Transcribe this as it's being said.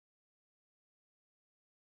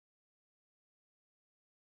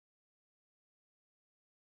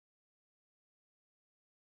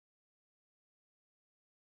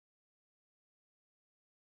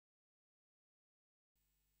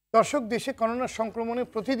দর্শক, দেশে করোনা সংক্রমণে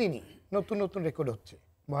প্রতিদিনই নতুন নতুন রেকর্ড হচ্ছে।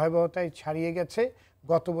 ভয়াবহতায় ছাড়িয়ে গেছে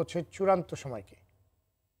গত বছর চূড়ান্ত সময়কে।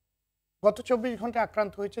 গত ২৪ ঘন্টায়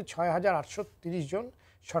আক্রান্ত হয়েছে ৬,৮৩০ জন।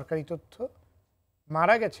 সরকারি তথ্য,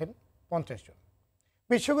 মারা গেছেন ৫০ জন।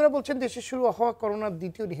 বিশেষজ্ঞরা বলছেন, দেশে শুরু হওয়া করোনার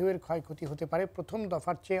দ্বিতীয় ঢেউয়ের ক্ষয়ক্ষতি হতে পারে প্রথম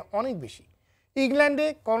দফার চেয়ে অনেক বেশি। ইংল্যান্ডে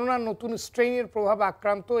করোনার নতুন স্ট্রেইনের প্রভাবে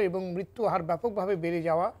আক্রান্ত এবং মৃত্যু হার ব্যাপকভাবে বেড়ে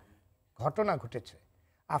যাওয়া ঘটনা ঘটেছে।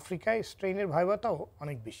 আফ্রিকায় স্ট্রেইনের ভয়াবহতাও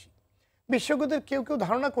অনেক বেশি। বিশেষজ্ঞদের কেউ কেউ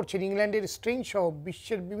ধারণা করছেন, ইংল্যান্ডের স্ট্রেইন সহ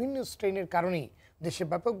বিশ্বের বিভিন্ন স্ট্রেইনের কারণেই দেশে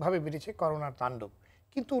ব্যাপকভাবে বেড়েছে করোনার তাণ্ডব।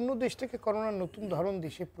 কিন্তু অন্য দেশ থেকে করোনার নতুন ধরন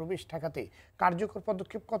দেশে প্রবেশ ঠেকাতে কার্যকর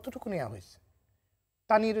পদক্ষেপ কতটুকু নেওয়া হয়েছে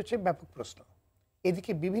তা নিয়ে রয়েছে ব্যাপক প্রশ্ন।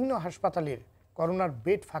 এদিকে বিভিন্ন হাসপাতালের করোনার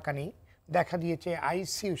বেড ফাঁকা নেই, দেখা দিয়েছে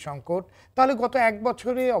আইসিইউ সংকট। তাহলে গত এক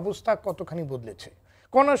বছরে অবস্থা কতখানি বদলেছে?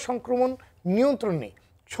 করোনার সংক্রমণ নিয়ন্ত্রণে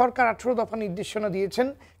সরকার ১৮ দফা নির্দেশনা দিয়েছেন,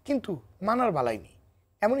 কিন্তু মানার বালাই নেই।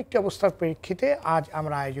 এমন একটি অবস্থার প্রেক্ষিতে আজ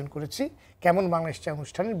আমরা আয়োজন করেছি কেমন বাংলাদেশ চাই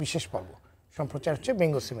অনুষ্ঠানের বিশেষ পর্ব। সম্প্রচার হচ্ছে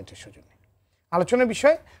বেঙ্গল সিমেন্টের সৌজন্যে। আলোচনার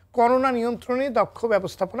বিষয় করোনা নিয়ন্ত্রণে দক্ষ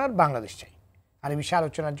ব্যবস্থাপনার বাংলাদেশ চাই। আর এই বিষয়ে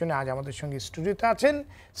আলোচনার জন্য আজ আমাদের সঙ্গে স্টুডিওতে আছেন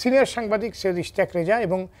সিনিয়র সাংবাদিক সৈয়দ ইশতিয়াক রেজা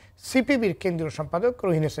এবং সিপিবির কেন্দ্রীয় সম্পাদক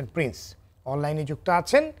রহিন হোসেন প্রিন্স। অনলাইনে যুক্ত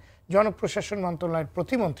আছেন জনপ্রশাসন মন্ত্রণালয়ের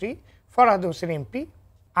প্রতিমন্ত্রী ফরহাদ হোসেন এমপি,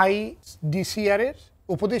 আইডিসিআর-এর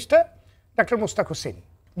উপদেষ্টা ডাক্তার মোস্তাক হোসেন,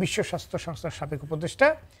 বিশ্ব স্বাস্থ্য সংস্থার সাবেক উপদেষ্টা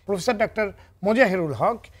প্রফেসর ডাক্তার মোজাহিরুল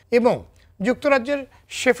হক এবং যুক্তরাজ্যের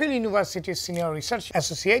শেফিল্ড ইউনিভার্সিটির senior research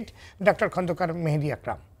associate doctor Khandakar মেহেদি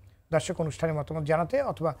আকরাম। দর্শক, অনুষ্ঠানের মতামত জানাতে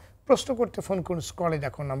অথবা প্রশ্ন করতে ফোন করুন স্ক্রলে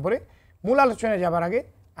দেখো নম্বরে। মূল আলোচনায় যাবার আগে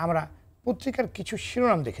আমরা পত্রিকার কিছু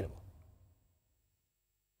শিরোনাম দেখে নেব।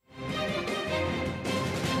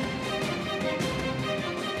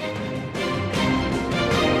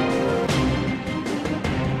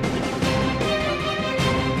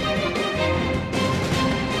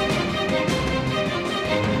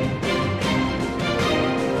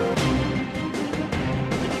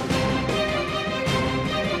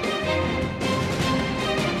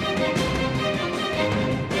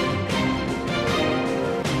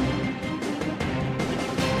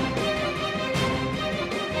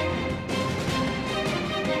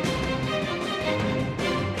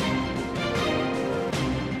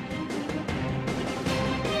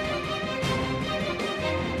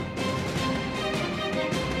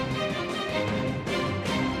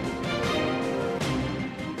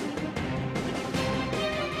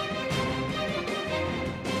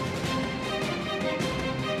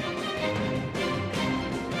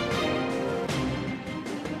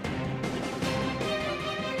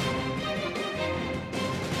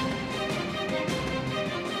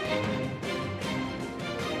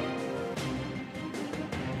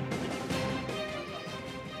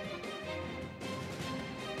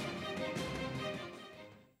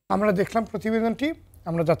 আমরা দেখলাম প্রতিবেদনটি,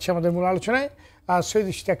 আমরা যাচ্ছি আমাদের মূল আলোচনায়। সৈয়দ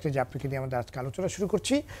ইশতিয়াক রেজা, আপনাকে দিয়ে আমাদের আজকে আলোচনা শুরু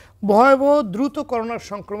করছি। ভয়াবহ দ্রুত করোনার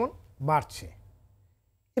সংক্রমণ বাড়ছে,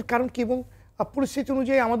 এর কারণ কি এবং পরিস্থিতি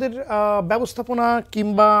অনুযায়ী আমাদের ব্যবস্থাপনা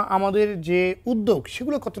কিংবা আমাদের যে উদ্যোগ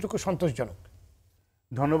সেগুলো কতটুকু সন্তোষজনক?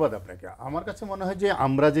 ধন্যবাদ আপনাকে। আমার কাছে মনে হয় যে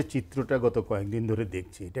আমরা যে চিত্রটা গত কয়েকদিন ধরে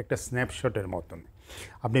দেখছি, এটা একটা স্ন্যাপশটের মতন।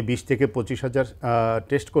 আপনি ২০ থেকে ২৫,০০০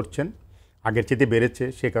 টেস্ট করছেন, আগের চেয়ে বেড়েছে,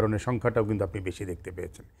 সে কারণে সংখ্যাটাও কিন্তু আপনি বেশি দেখতে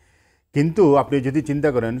পেয়েছেন। কিন্তু আপনি যদি চিন্তা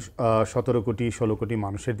করেন ১৭ কোটি ১৬ কোটি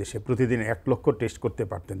মানুষের দেশে প্রতিদিন ১ লক্ষ টেস্ট করতে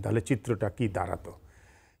পারতেন, তাহলে চিত্রটা কি দাঁড়াতো?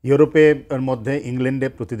 ইউরোপের মধ্যে ইংল্যান্ডে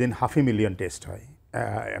প্রতিদিন 500,000 টেস্ট হয়,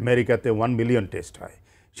 আমেরিকাতে 1 মিলিয়ন টেস্ট হয়।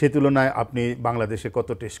 সে তুলনায় আপনি বাংলাদেশে কত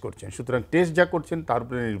টেস্ট করছেন? সুতরাং টেস্ট যা করছেন তার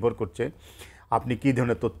উপরে নির্ভর করছে আপনি কী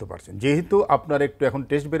ধরনের তথ্য পাচ্ছেন। যেহেতু আপনার একটু এখন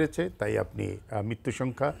টেস্ট বেড়েছে, তাই আপনি মৃত্যু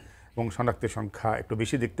সংখ্যা এবং শনাক্তের সংখ্যা একটু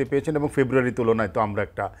বেশি দেখতে পেয়েছেন। এবং ফেব্রুয়ারির তুলনায় তো আমরা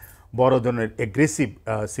একটা বড় ধরনের এগ্রেসিভ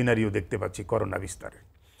সিনারিও দেখতে পাচ্ছি করোনা বিস্তারে।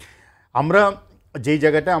 আমরা যেই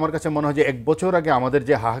জায়গাটা আমার কাছে মনে হয় যে ১ বছর আগে আমাদের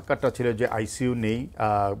যে হাহাকারটা ছিল যে আইসিইউ নেই,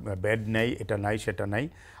 বেড নেই, এটা নাই সেটা নাই,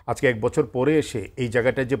 আজকে ১ বছর পরে এসে এই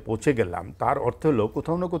জায়গাটায় যে পৌঁছে গেলাম, তার অর্থ হলো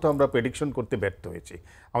কোথাও না কোথাও আমরা প্রেডিকশন করতে ব্যর্থ হয়েছি।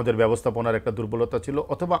 আমাদের ব্যবস্থাপনার একটা দুর্বলতা ছিল,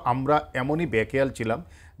 অথবা আমরা এমনই বেখেয়াল ছিলাম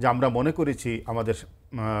যে আমরা মনে করেছি আমাদের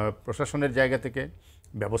প্রশাসনের জায়গা থেকে,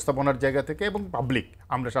 ব্যবস্থাপনার জায়গা থেকে এবং পাবলিক,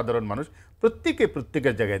 আমরা সাধারণ মানুষ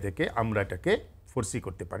প্রত্যেকের জায়গা থেকে আমরা এটাকে ফোর্সি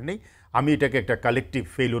করতে পারিনি। আমি এটাকে একটা কালেকটিভ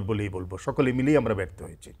ফেইলিউর বলেই বলবো, সকলে মিলেই আমরা ব্যর্থ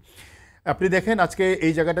হয়েছি। আপনি দেখেন আজকে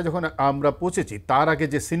এই জায়গাটা যখন আমরা পৌঁছেছি, তার আগে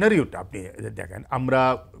যে সিনারিওটা আপনি দেখেন, আমরা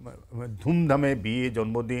ধুমধামে বিয়ে,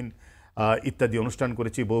 জন্মদিন ইত্যাদি অনুষ্ঠান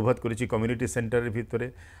করেছি, বৌভাত করেছি কমিউনিটি সেন্টারের ভিতরে।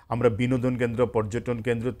 আমরা বিনোদন কেন্দ্র, পর্যটন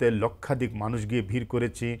কেন্দ্রতে লক্ষাধিক মানুষ গিয়ে ভিড়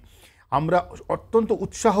করেছি। আমরা অত্যন্ত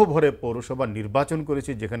উৎসাহ ভরে পৌরসভা নির্বাচন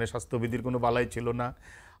করেছি, যেখানে স্বাস্থ্যবিধির কোনো বালাই ছিল না।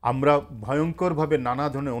 আমরা ভয়ঙ্করভাবে নানা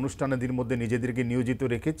ধরনের অনুষ্ঠানাদির মধ্যে নিজেদেরকে নিয়োজিত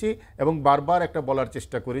রেখেছি এবং বারবার একটা বলার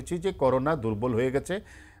চেষ্টা করেছি যে করোনা দুর্বল হয়ে গেছে,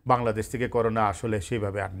 বাংলাদেশ থেকে করোনা আসলে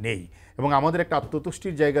সেইভাবে আর নেই। এবং আমাদের একটা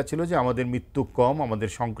আত্মতুষ্টির জায়গা ছিল যে আমাদের মৃত্যু কম, আমাদের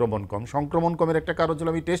সংক্রমণ কম। সংক্রমণ কমের একটা কারণ ছিল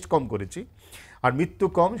আমি টেস্ট কম করেছি, আর মৃত্যু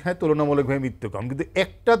কম, হ্যাঁ তুলনামূলকভাবে মৃত্যু কম, কিন্তু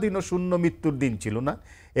একটা দিনও শূন্য মৃত্যুর দিন ছিল না,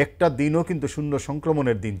 একটা দিনও কিন্তু শূন্য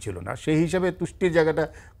সংক্রমণের দিন ছিল না। সেই হিসাবে তুষ্টির জায়গাটা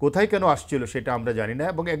কোথায় কেন আসছিল সেটা আমরা জানি না।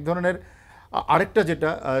 এবং এক ধরনের আরেকটা যেটা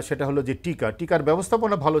সেটা হলো যে টিকার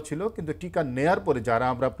ব্যবস্থাপনা ভালো ছিল, কিন্তু টিকা নেয়ার পরে যারা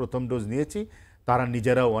আমরা প্রথম ডোজ নিয়েছি তারা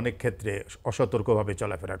নিজেরাও অনেক ক্ষেত্রে অসতর্কভাবে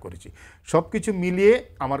চলাফেরা করেছি। সব কিছু মিলিয়ে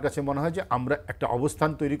আমার কাছে মনে হয় যে আমরা একটা অবস্থান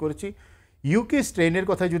তৈরি করেছি। ইউকে স্ট্রেনের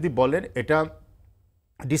কথা যদি বলেন, এটা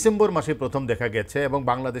ডিসেম্বর মাসে প্রথম দেখা গেছে এবং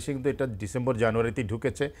বাংলাদেশে কিন্তু এটা ডিসেম্বর জানুয়ারিতে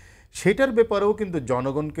ঢুকেছে। সেটার ব্যাপারেও কিন্তু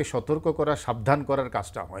জনগণকে সতর্ক করা, সাবধান করার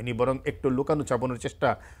কাজটা হয়নি, বরং একটু লুকানো চাপানোর চেষ্টা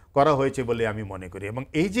করা হয়েছে বলে আমি মনে করি। এবং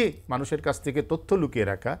এই যে মানুষের কাছ থেকে তথ্য লুকিয়ে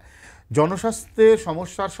রাখা, জনস্বাস্থ্যের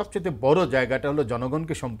সমস্যার সবচেয়ে বড় জায়গাটা হলো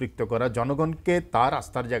জনগণকে সম্পৃক্ত করা, জনগণকে তার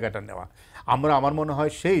আস্থার জায়গাটা নেওয়া। আমার মনে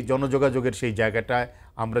হয় সেই জনযোগাযোগের সেই জায়গাটায়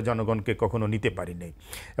আমরা জনগণকে কখনো নিতে পারি নাই।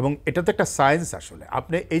 এবং এটা তো একটা সায়েন্স আসলে।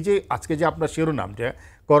 আপনি এই যে আজকে যে আপনার শিরোনামটা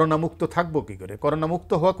করোনা মুক্ত থাকবো কী করে, করোনা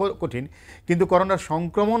মুক্ত হওয়া কঠিন, কিন্তু করোনার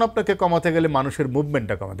সংক্রমণ আপনাকে কমাতে গেলে মানুষের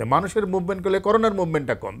মুভমেন্টটা কমাতে, মানুষের মুভমেন্ট করলে করোনার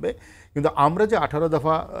মুভমেন্টটা কমবে। কিন্তু আমরা যে 18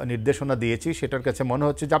 দফা নির্দেশনা দিয়েছি সেটার কাছে মনে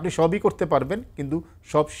হচ্ছে যে আপনি সবই করতে পারবেন, কিন্তু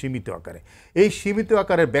সব সীমিত আকারে। এই সীমিত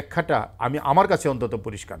আকারের ব্যাখ্যাটা আমার কাছে অন্তত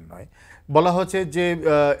পরিষ্কার নয়। বলা হচ্ছে যে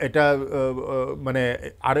এটা মানে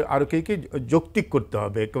আরও কি যৌক্তিক করতে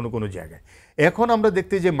হবে কোনো জায়গায়। এখন আমরা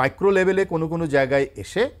দেখতে যে মাইক্রো লেভেলে কোনো জায়গায়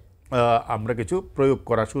এসে আমরা কিছু প্রয়োগ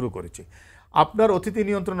করা শুরু করেছি। আপনার অতিথি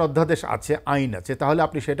নিয়ন্ত্রণ অধ্যাদেশ আছে, আইন আছে, তাহলে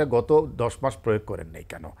আপনি সেটা গত 10 মাস প্রয়োগ করেন নাই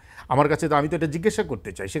কেন? আমার কাছে তো, আমি তো এটা জিজ্ঞাসা করতে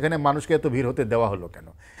চাই, সেখানে মানুষকে এত ভিড় হতে দেওয়া হলো কেন?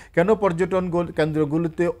 কেন পর্যটন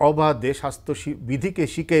কেন্দ্রগুলোতে অবাধে স্বাস্থ্য বিধিকে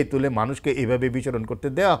শিখিয়ে তুলে মানুষকে এইভাবে বিচরণ করতে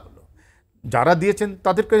দেওয়া হলো? যারা দিয়েছেন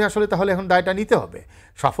তাদেরকে আসলে তাহলে এখন দায়টা নিতে হবে।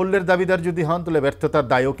 সাফল্যের দাবিদার যদি হন তাহলে ব্যর্থতার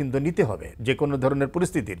দায়ও কিন্তু নিতে হবে যে কোনো ধরনের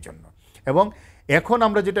পরিস্থিতির জন্য। এবং এখন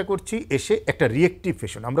আমরা যেটা করছি, এসে একটা রিয়েক্টিভ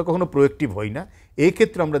ফ্যাশন, আমরা কখনো প্রোয়েক্টিভ হই না, এই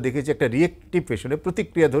ক্ষেত্রে আমরা দেখেছি একটা রিয়েক্টিভ ফ্যাশনে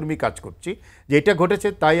প্রতিক্রিয়াধর্মী কাজ করছি। যে এটা ঘটেছে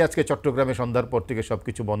তাই আজকে চট্টগ্রামে সন্ধ্যার পর থেকে সব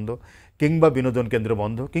কিছু বন্ধ, কিংবা বিনোদন কেন্দ্র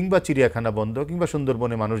বন্ধ, কিংবা চিড়িয়াখানা বন্ধ, কিংবা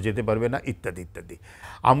সুন্দরবনে মানুষ যেতে পারবে না, ইত্যাদি ইত্যাদি।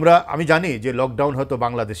 আমি জানি যে লকডাউন হয়তো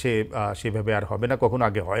বাংলাদেশে সেভাবে আর হবে না, কখনো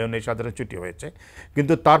আগে হয়ও নেই, সাধারণ ছুটি হয়েছে,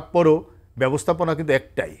 কিন্তু তারপরও ব্যবস্থাপনা কিন্তু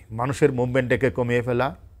একটাই, মানুষের মুভমেন্টটাকে কমিয়ে ফেলা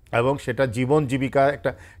এবং সেটা জীবন জীবিকা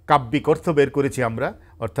একটা কাব্যিক অর্থ বের করেছি আমরা,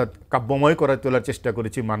 অর্থাৎ কাব্যময় করে তোলার চেষ্টা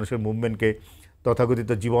করেছি মানুষের মুভমেন্টকে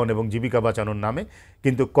তথাকথিত জীবন এবং জীবিকা বাঁচানোর নামে,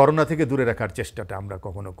 কিন্তু করোনা থেকে দূরে রাখার চেষ্টাটা আমরা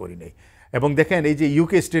কখনো করি নাই। এবং দেখেন এই যে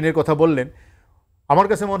ইউকে স্ট্রেনের কথা বললেন, আমার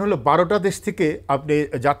কাছে মনে হলো 12টা দেশ থেকে আপনি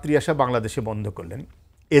যাত্রী আসা বাংলাদেশে বন্ধ করলেন,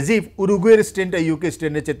 এজিফ উরুগুয়ের স্ট্রেনটা ইউকে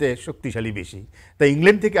স্ট্রেনের চেয়ে শক্তিশালী বেশি, তাই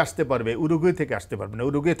ইংল্যান্ড থেকে আসতে পারবে, উরুগুয়ে থেকে আসতে পারবে না।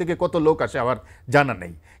 উরুগুয়ে থেকে কত লোক আসে আমার জানা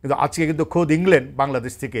নেই, কিন্তু আজকে কিন্তু খোদ ইংল্যান্ড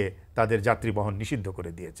বাংলাদেশ থেকে তাদের যাত্রী বহন নিষিদ্ধ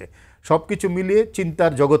করে দিয়েছে। সব কিছু মিলিয়ে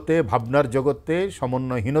চিন্তার জগতে, ভাবনার জগতে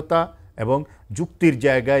সমন্বয়হীনতা এবং যুক্তির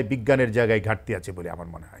জায়গায়, বিজ্ঞানের জায়গায় ঘাটতি আছে বলে আমার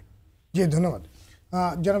মনে হয়। জি, ধন্যবাদ।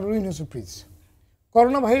 জনাব Ruhin Hossain please.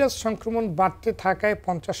 Corona virus সংক্রমণ বাড়তে থাকায়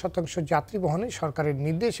 50% যাত্রী বহনে সরকারের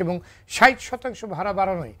নির্দেশ এবং 60% ভাড়া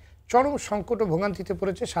বাড়ানোয় চরম সংকট ও ভোগান্তিতে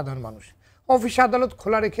পড়েছে সাধারণ মানুষ। অফিস আদালত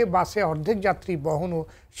খোলা রেখে বাসে অর্ধেক যাত্রী বহন ও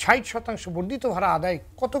 60% বর্ধিত ভাড়া আদায়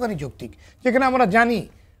কতখানি যৌক্তিক, যেখানে আমরা জানি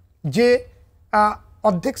যে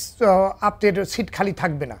অর্ধেক আপনার সিট খালি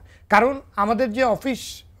থাকবে না, কারণ আমাদের যে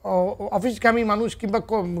অফিসগামী মানুষ কিংবা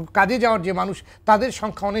কাজে যাওয়ার যে মানুষ তাদের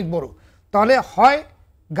সংখ্যা অনেক বড়। তাহলে হয়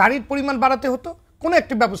গাড়ির পরিমাণ বাড়াতে হতো, কোনো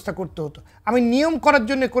একটি ব্যবস্থা করতে হতো। আমি নিয়ম করার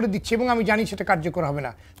জন্য করে দিচ্ছি এবং আমি জানি সেটা কার্যকর হবে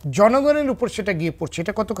না, জনগণের উপর সেটা গিয়ে পড়ছে,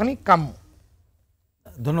 এটা কতখানি কাম্য?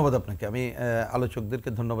 ধন্যবাদ আপনাকে। আমি আলোচকদেরকে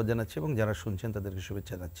ধন্যবাদ জানাচ্ছি এবং যারা শুনছেন তাদেরকে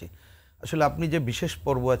শুভেচ্ছা জানাচ্ছি। আসলে আপনি যে বিশেষ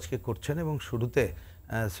পর্ব আজকে করছেন এবং শুরুতে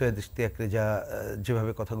সৈয়দ ইশতিয়াক রেজা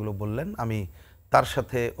যেভাবে কথাগুলো বললেন, আমি তার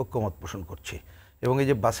সাথে ঐক্যমত পোষণ করছি। এবং এই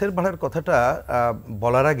যে বাসের ভাড়ার কথাটা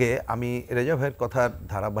বলার আগে আমি রেজা ভাইয়ের কথার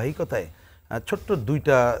ধারাবাহিকতায় ছোট্ট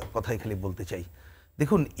দুইটা কথাই খালি বলতে চাই।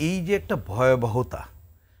 দেখুন, এই যে একটা ভয়াবহতা,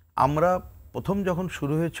 আমরা প্রথম যখন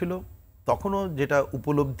শুরু হয়েছিল তখনও যেটা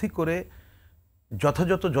উপলব্ধি করে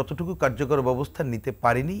যতটুকু কার্যকর ব্যবস্থা নিতে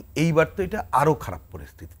পারিনি, এইবার তো এটা আরও খারাপ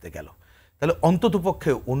পরিস্থিতিতে গেল। তাহলে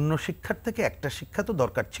অন্ততপক্ষে অন্য শিক্ষার থেকে একটা শিক্ষা তো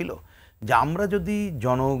দরকার ছিল, যে আমরা যদি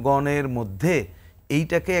জনগণের মধ্যে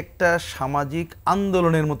এইটাকে একটা সামাজিক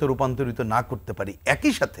আন্দোলনের মতো রূপান্তরিত না করতে পারি,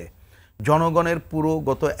 একই সাথে জনগণের পুরো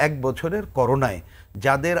গত 1 বছরের করোনায়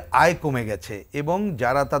যাদের আয় কমে গেছে এবং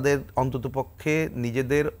যারা তাদের অন্ততপক্ষে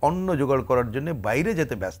নিজেদের অন্ন জোগাড় করার জন্য বাইরে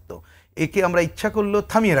যেতে ব্যস্ত, একে আমরা ইচ্ছা করলেও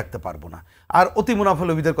থামিয়ে রাখতে পারবো না। আর অতি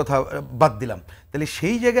মুনাফালোভীদের কথা বাদ দিলাম, তাহলে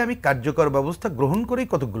সেই জায়গায় আমি কার্যকর ব্যবস্থা গ্রহণ করেই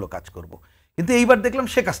কতকগুলো কাজ করব। কিন্তু এইবার দেখলাম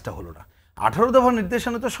সে কাজটা হলো না। 18 দফা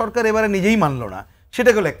নির্দেশনা তো সরকার এবারে নিজেই মানলো না,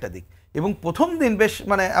 সেটা গেল একটা দিক। এবং প্রথম দিন বেশ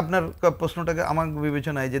মানে আপনার প্রশ্নটাকে আমার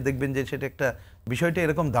বিবেচনায় যে দেখবেন যে সেটা একটা বিষয়টা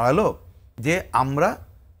এরকম দাঁড়ালো যে আমরা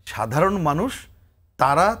সাধারণ মানুষ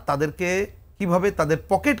তারা তাদেরকে কিভাবে তাদের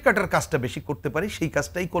পকেট কাটার কাজটা বেশি করতে পারি সেই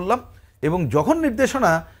কাজটাই করলাম। এবং যখন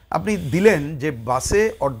নির্দেশনা আপনি দিলেন যে বাসে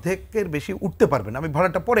অর্ধেকের বেশি উঠতে পারবেন, আমি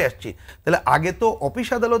ভাড়াটা পরে আসছি, তাহলে আগে তো অফিস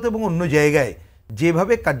আদালত এবং অন্য জায়গায়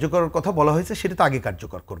যেভাবে কার্যকরের কথা বলা হয়েছে সেটা তো আগে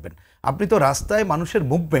কার্যকর করবেন। আপনি তো রাস্তায় মানুষের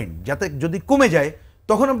মুভমেন্ট যাতে যদি কমে যায়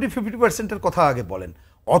তখন আপনি 50%-এর কথা আগে বলেন।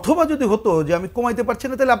 অথবা যদি হতো যে আমি কমাইতে পারছি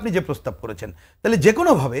না, তাহলে আপনি যে প্রস্তাব করেছেন তাহলে যে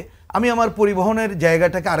কোনোভাবে আমি আমার পরিবহনের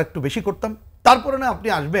জায়গাটাকে আরেকটু বেশি করতাম, তারপরে না আপনি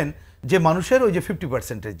আসবেন যে মানুষের ওই যে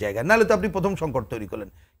 50%-এর জায়গা, নাহলে তো আপনি প্রথম সংকট তৈরি করলেন।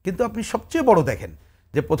 কিন্তু আপনি সবচেয়ে বড় দেখেন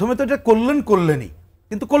যে প্রথমে তো এটা করলেনই,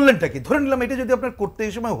 কিন্তু করলেনটা কি? ধরে নিলাম এটা যদি আপনার করতে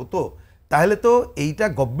এই সময় হতো, তাহলে তো এইটা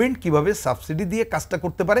গভর্নমেন্ট কিভাবে সাবসিডি দিয়ে কাজটা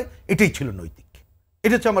করতে পারে এটাই ছিল নৈতিক।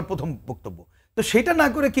 এটা হচ্ছে আমার প্রথম বক্তব্য। তো সেটা না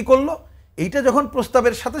করে কি করলো, এইটা যখন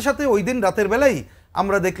প্রস্তাবের সাথে সাথে ওই দিন রাতের বেলায়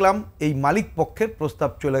আমরা দেখলাম এই মালিক পক্ষের প্রস্তাব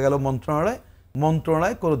চলে গেল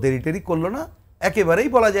মন্ত্রণালয় কোনো দেরি করলো না, একেবারেই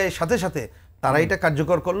বলা যায় সাথে সাথে তারা এটা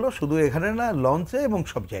কার্যকর করলো। শুধু এখানে না, লঞ্চে এবং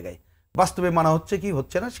সব জায়গায়। বাস্তবে মানা হচ্ছে কি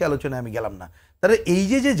হচ্ছে না সে আলোচনায় আমি গেলাম না। তাহলে এই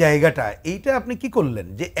যে জায়গাটা, এইটা আপনি কি করলেন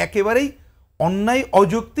যে একেবারেই অন্যায়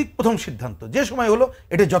অযৌক্তিক প্রথম সিদ্ধান্ত, যে সময় হলো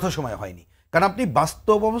এটা যথাসময় হয়নি। কারণ আপনি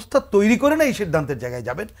বাস্তব অবস্থা তৈরি করে না এই সিদ্ধান্তের জায়গায়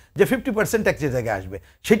যাবেন যে 50% ট্যাক্স যে জায়গায় আসবে,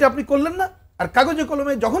 সেটা আপনি করলেন না। আর কাগজে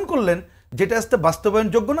কলমে যখন করলেন যেটা আসতে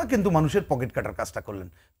বাস্তবায়নযোগ্য না, কিন্তু মানুষের পকেট কাটার কাজটা করলেন।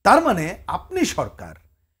 তার মানে আপনি সরকার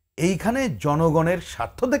এইখানে জনগণের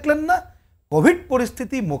স্বার্থ দেখলেন না, কোভিড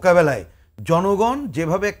পরিস্থিতি মোকাবেলায় জনগণ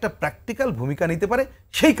যেভাবে একটা প্র্যাকটিক্যাল ভূমিকা নিতে পারে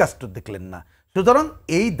সেই কাজটা দেখলেন না। সুতরাং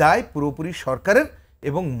এই দায় পুরোপুরি সরকারের।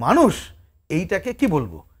 এবং মানুষ এইটাকে কি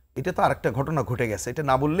বলবো, এটা তো আরেকটা ঘটনা ঘটে গেছে, এটা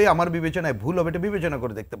না বললে আমার বিবেচনায় ভুল হবে, এটা বিবেচনা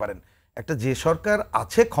করে দেখতে পারেন। একটা যে সরকার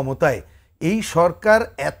আছে ক্ষমতায়, এই সরকার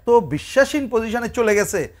এত বিশ্বাসহীন পজিশনে চলে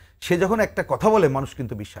গেছে, সে যখন একটা কথা বলে মানুষ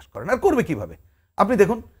কিন্তু বিশ্বাস করে না। আর করবে কিভাবে? আপনি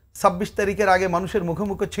দেখুন 26 তারিখের আগে মানুষের মুখে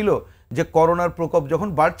মুখে ছিল যে করোনার প্রকোপ যখন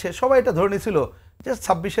বাড়ছে, সবাই এটা ধরে নিয়েছিল যে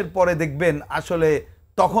 26-এর পরে দেখবেন আসলে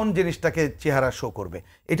তখন জিনিসটাকে চেহারা শো করবে।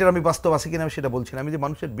 এটার আমি বাস্তব আছে কিনা আমি সেটা বলছি না, আমি যে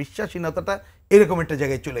মানুষের বিশ্বাসহীনতাটা এরকম একটা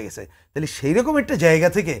জায়গায় চলে গেছে। তাহলে সেই রকম একটা জায়গা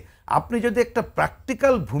থেকে আপনি যদি একটা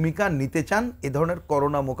প্র্যাকটিক্যাল ভূমিকা নিতে চান এ ধরনের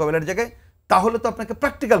করোনা মোকাবেলার জায়গায়, তাহলে তো আপনাকে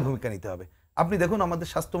প্র্যাকটিক্যাল ভূমিকা নিতে হবে। আপনি দেখুন আমাদের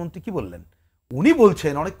স্বাস্থ্যমন্ত্রী কি বললেন, উনি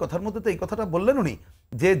বলছেন অনেক কথার মধ্যে তো এই কথাটা বললেন উনি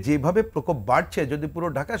যে যেভাবে প্রকোপ বাড়ছে, যদি পুরো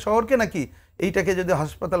ঢাকা শহরকে নাকি এইটাকে যদি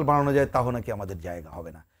হাসপাতাল বানানো যায় তাহলে নাকি আমাদের জায়গা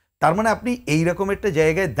হবে না। তার মানে আপনি এই রকম একটা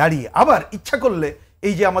জায়গায় দাঁড়িয়ে আবার ইচ্ছা করলে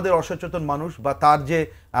এই যে আমাদের অসচেতন মানুষ বা তার যে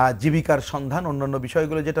জীবিকার সন্ধান অন্যান্য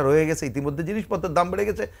বিষয়গুলো যেটা রয়ে গেছে, ইতিমধ্যে জিনিসপত্রের দাম বেড়ে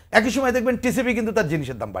গেছে, একই সময় দেখবেন টিসিবি কিন্তু তার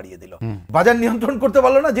জিনিসের দাম বাড়িয়ে দিল, বাজার নিয়ন্ত্রণ করতে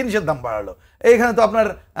পারলো না, জিনিসের দাম বাড়ালো। এইখানে তো আপনার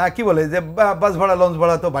কি বলে যে বাস ভাড়া লঞ্চ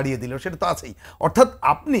ভাড়া তো বাড়িয়ে দিল, সেটা তো আছেই। অর্থাৎ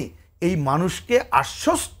আপনি এই মানুষকে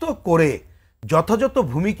আশ্বস্ত করে যথাযথ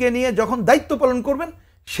ভূমিকা নিয়ে যখন দায়িত্ব পালন করবেন,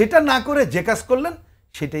 সেটা না করে যে কাজ করলেন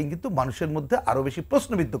সেটাই কিন্তু মানুষের মধ্যে আরো বেশি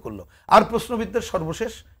প্রশ্নবিদ্ধ করলো। আর প্রশ্নবিদ্ধের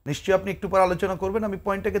সর্বশেষ নিশ্চয়ই আপনি একটু পরে আলোচনা করবেন, আমি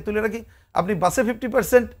পয়েন্টটাকে তুলে রাখি। আপনি বাসে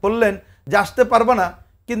 50% বললেন যে আসতে পারবে না,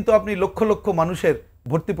 কিন্তু আপনি লক্ষ লক্ষ মানুষের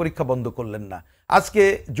ভর্তি পরীক্ষা বন্ধ করলেন না। আজকে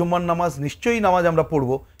জুমার নামাজ নিশ্চয়ই নামাজ আমরা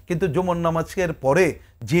পড়বো, কিন্তু জুমার নামাজের পরে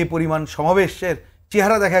যে পরিমাণ সমাবেশের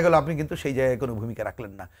চেহারা দেখা গেল, আপনি কিন্তু সেই জায়গায় কোনো ভূমিকা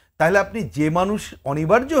রাখলেন না। তাহলে আপনি যে মানুষ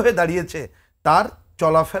অনিবার্য হয়ে দাঁড়িয়েছে তার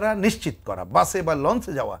চলাফেরা নিশ্চিত করা, বাসে বা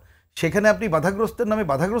লঞ্চে যাওয়া, সেখানে আপনি বাধাগ্রস্তের নামে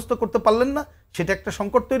বাধাগ্রস্ত করতে পারলেন না, সেটা একটা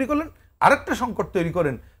সংকট তৈরি করলেন। আরেকটা সংকট তৈরি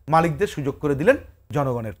করেন, মালিকদের সুযোগ করে দিলেন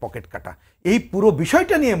জনগণের পকেট কাটা। এই পুরো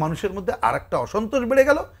বিষয়টা নিয়ে মানুষের মধ্যে আরেকটা অসন্তোষ বেড়ে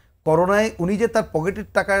গেল। করোনায় উনি যে তার পকেটের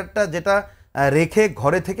টাকাটা যেটা রেখে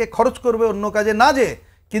ঘরে থেকে খরচ করবে অন্য কাজে না যে,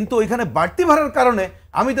 কিন্তু ওইখানে বাড়তি ভাড়ার কারণে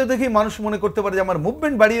আমি তো দেখি মানুষ মনে করতে পারে যে আমার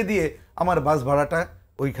মুভমেন্ট বাড়িয়ে দিয়ে আমার বাস ভাড়াটা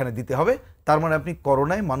ওইখানে দিতে হবে। তার মানে আপনি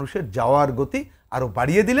করোনায় মানুষের যাওয়ার গতি আরও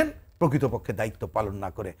বাড়িয়ে দিলেন প্রকৃতপক্ষে দায়িত্ব পালন না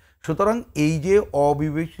করে। সুতরাং এই যে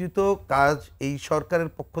অবিবেচিত কাজ এই সরকারের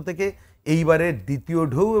পক্ষ থেকে এইবারের দ্বিতীয়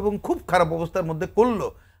ঢেউ এবং খুব খারাপ অবস্থার মধ্যে করলো,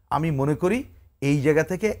 আমি মনে করি এই জায়গা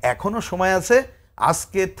থেকে এখনো সময় আছে।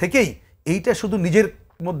 আজকে থেকেই এইটা শুধু নিজের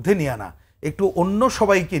মধ্যে নিয়ে আনা, একটু অন্য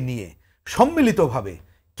সবাইকে নিয়ে সম্মিলিতভাবে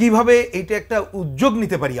কিভাবে এইটা একটা উদ্যোগ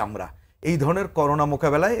নিতে পারি আমরা এই ধরনের করোনা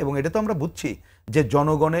মোকাবেলায়। এবং এটা তো আমরা বুঝছি যে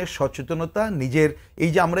জনগণের সচেতনতা, নিজের এই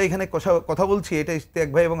যে আমরা এখানে কথা বলছি, এটা ইশতিয়াক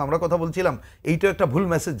ভাই এবং আমরা কথা বলছিলাম, এইটাও একটা ভুল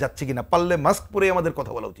মেসেজ যাচ্ছে কিনা, পারলে মাস্ক পরে আমাদের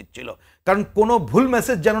কথা বলা উচিত ছিল, কারণ কোনো ভুল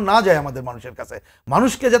মেসেজ যেন না যায় আমাদের মানুষের কাছে,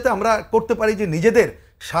 মানুষকে যাতে আমরা করতে পারি যে নিজেদের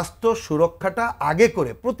স্বাস্থ্য সুরক্ষাটা আগে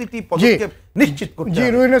করে প্রতিটি পদক্ষেপ নিশ্চিত করতে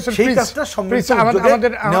হবে, সেই কাজটা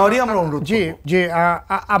নেওয়ারই আমরা অনুরোধ করব। জি,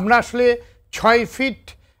 আমরা আসলে 6 ফিট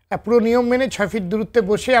পুরো নিয়ম মেনে 6 ফিট দূরত্বে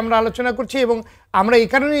বসে আমরা আলোচনা করছি, এবং আমরা এই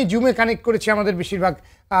কারণেই জুমে কানেক্ট করেছি আমাদের বেশিরভাগ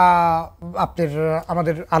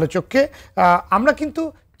আমাদের আলোচককে। আমরা কিন্তু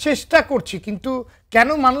চেষ্টা করছি, কিন্তু কেন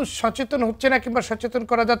মানুষ সচেতন হচ্ছে না কিংবা সচেতন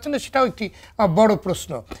করা যাচ্ছে না সেটাও একটি বড়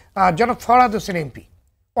প্রশ্ন। জনাব ফরহাদ হোসেন এমপি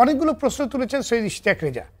অনেকগুলো প্রশ্ন তুলেছেন সৈয়দ ইশতিয়াক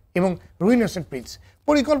রেজা এবং রুহিন হোসেন প্রিন্স,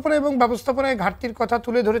 পরিকল্পনা এবং ব্যবস্থাপনায় ঘাটতির কথা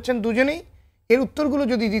তুলে ধরেছেন দুজনেই। এর উত্তরগুলো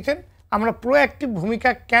যদি দিতেন, আমরা প্রোঅ্যাক্টিভ ভূমিকা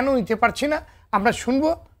কেন নিতে পারছি না আমরা শুনবো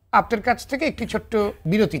আপনার কাছ থেকে একটি ছোট্ট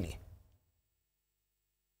বিরতি নিয়ে।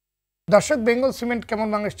 দর্শক, বেঙ্গল সিমেন্ট কেমন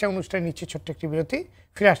বাংলাদেশ চাই অনুষ্ঠানে নিচ্ছে ছোট্ট একটি বিরতি,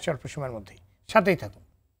 ফিরে আসছে অল্প সময়ের মধ্যেই, সাথেই থাকুন।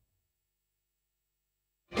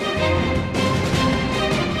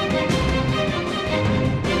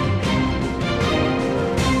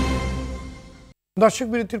 দর্শক,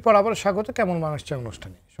 বিরতির পর আবার স্বাগত কেমন বাংলাদেশ চাই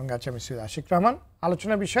অনুষ্ঠানে, সঙ্গে আছে আমি সৈয়দ আশিক রহমান।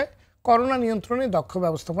 আলোচনা বিষয় করোনা নিয়ন্ত্রণে দক্ষ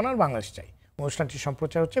ব্যবস্থাপনার বাংলাদেশ চাই। অনুষ্ঠানটি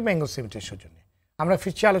সম্প্রচার হচ্ছে বেঙ্গল সিমেন্টের সৌজন্যে। আমরা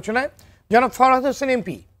ফিরছি আলোচনায়। জনাব ফরহাদ হোসেন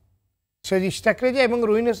এমপি, সৈয়দ ইশতিয়াক রেজা এবং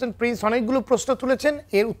রুহিন হোসেন প্রিন্স অনেকগুলো প্রশ্ন তুলেছেন,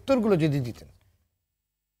 এর উত্তরগুলো যদি দিতেন।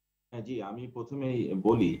 জি, আমি প্রথমেই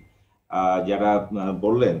বলি, যারা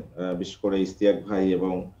বললেন বিশেষ করে ইশতিয়াক ভাই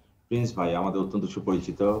এবং প্রিন্স ভাই আমাদের অত্যন্ত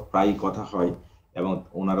সুপরিচিত, প্রায়ই কথা হয় এবং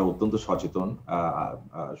ওনারা অত্যন্ত সচেতন,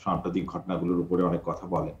 সাম্প্রতিক ঘটনাগুলোর উপরে অনেক কথা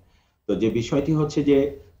বলেন। তো যে বিষয়টি হচ্ছে যে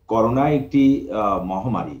করোনা একটি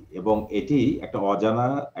মহামারী এবং এটি একটা অজানা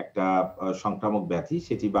একটা সংক্রামক ব্যাধি,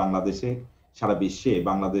 সেটি বাংলাদেশে সারা বিশ্বে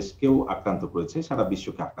বাংলাদেশকেও আক্রান্ত করেছে, সারা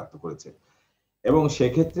বিশ্বকে আক্রান্ত করেছে। এবং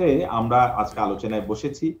সেক্ষেত্রে আমরা আজকে আলোচনায়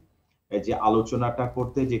বসেছি যে আলোচনাটা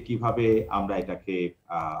করতে যে কিভাবে আমরা এটাকে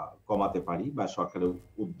কমাতে পারি বা সরকারের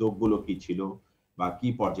উদ্যোগগুলো কি ছিল বা কি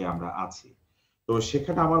পর্যায়ে আমরা আছি। তো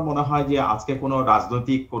সেখানে আমার মনে হয় যে আজকে কোনো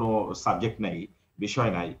রাজনৈতিক কোনো সাবজেক্ট নাই,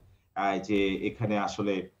 বিষয় নাই যে এখানে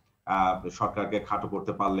আসলে সরকারকে খাটো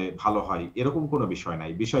করতে পারলে ভালো হয়, এরকম কোনো বিষয়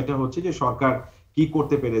নাই। বিষয়টা হচ্ছে যে সরকার কি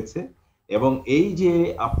করতে পেরেছে এবং এই যে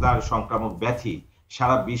আপনার সংক্রামক ব্যাধি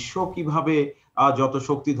সারা বিশ্ব কিভাবে যত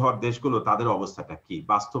শক্তিধর দেশগুলো তাদের অবস্থাটা কি,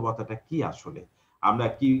 বাস্তবতাটা কি, আসলে আমরা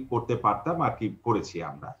কি করতে পারতাম আর কি করেছি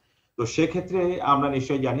আমরা। তো সেক্ষেত্রে আমরা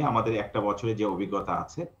নিশ্চয়ই জানি আমাদের একটা বছরে যে অভিজ্ঞতা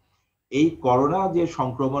আছে, এই করোনা যে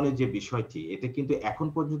সংক্রমণের যে বিষয়টি, এটা কিন্তু এখন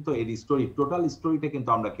পর্যন্ত এর স্টোরি, টোটাল স্টোরিটা কিন্তু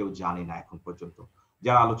আমরা কেউ জানি না এখন পর্যন্ত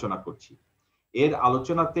যারা আলোচনা করছি। এর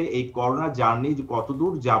আলোচনাতে এই করোনা জার্নি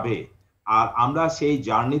কতদূর যাবে আর আমরা সেই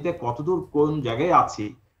জার্নিতে কতদূর কোন জায়গায় আছি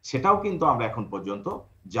সেটাও কিন্তু আমরা এখন পর্যন্ত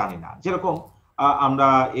জানি না। যেরকম আমরা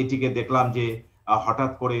এটিকে দেখলাম যে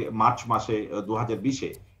হঠাৎ করে মার্চ মাসে 2020-এ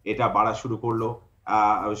এটা বাড়া শুরু করলো,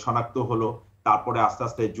 শনাক্ত হলো, তারপরে আস্তে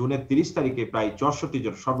আস্তে জুনের 30 তারিখে প্রায় 64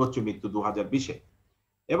 জন সর্বোচ্চ মৃত্যু 2020-এ,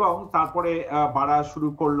 এবং তারপরে বাড়া শুরু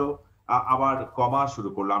করলো, আবার কমা শুরু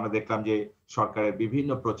করলো। আমরা দেখলাম যে সরকারের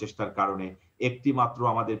বিভিন্ন প্রচেষ্টার কারণে একটি মাত্র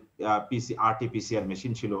আমাদের আরটিপিসিআর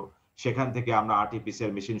মেশিন ছিল, সেখান থেকে আমরা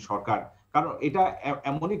আরটিপিসিআর মেশিন সরকার, কারণ এটা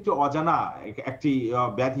এমন একটি অজানা একটি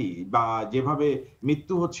ব্যাধি বা যেভাবে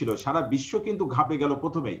মৃত্যু হচ্ছিল সারা বিশ্ব কিন্তু ঘাবড়ে গেল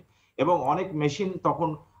প্রথমেই, এবং অনেক মেশিন তখন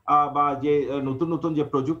বা যে নতুন নতুন যে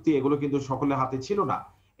প্রযুক্তি এগুলো কিন্তু সকলের হাতে ছিল না,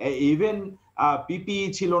 ইভেন পিপিই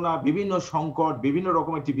ছিল না, বিভিন্ন সংকট, বিভিন্ন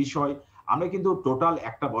রকম একটি বিষয়। আমরা কিন্তু টোটাল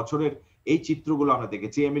একটা বছরের এই চিত্রগুলো আমরা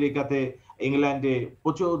দেখেছি। আমেরিকাতে, ইংল্যান্ডে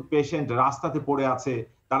প্রচুর পেশেন্ট রাস্তাতে পড়ে আছে,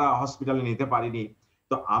 তারা হসপিটালে নিতে পারেনি।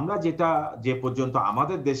 তো আমরা যেটা যে পর্যন্ত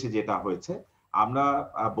আমাদের দেশে যেটা হয়েছে, আমরা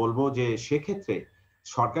বলবো যে সেক্ষেত্রে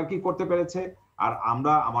সরকার কি করতে পেরেছে আর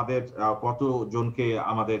আমরা আমাদের কতজনকে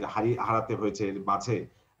আমাদের হারাতে হয়েছে মাঝে,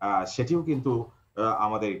 সেটিও কিন্তু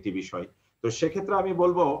আমাদের একটি বিষয়। তো সেক্ষেত্রে আমি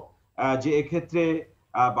বলবো যে এক্ষেত্রে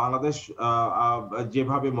বাংলাদেশ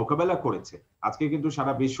যেভাবে মোকাবেলা করেছে, আজকে কিন্তু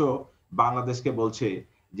সারা বিশ্ব বাংলাদেশকে বলছে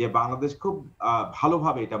যে বাংলাদেশ খুব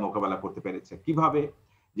ভালোভাবে এটা মোকাবেলা করতে পেরেছে। কিভাবে?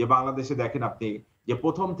 যে বাংলাদেশে দেখেন আপনি যে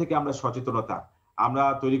প্রথম থেকে আমরা সচেতনতা আমরা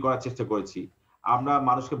তৈরি করার চেষ্টা করেছি, আমরা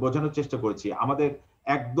মানুষকে বোঝানোর চেষ্টা করেছি, আমাদের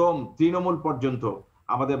একদম তৃণমূল পর্যন্ত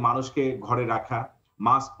আমাদের মানুষকে ঘরে রাখা,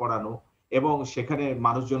 মাস্ক পরানো, এবং সেখানে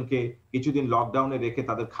মানুষজনকে কিছুদিন লকডাউনে রেখে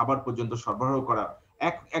তাদের খাবার পর্যন্ত সরবরাহ করা,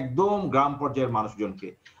 একদম গ্রাম পর্যায়ের মানুষজনকে,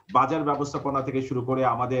 বাজার ব্যবস্থাপনা থেকে শুরু করে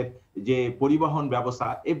আমাদের যে পরিবহন ব্যবস্থা,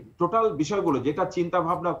 এই টোটাল বিষয়গুলো যেটা চিন্তা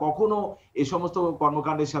ভাবনা কখনো এই সমস্ত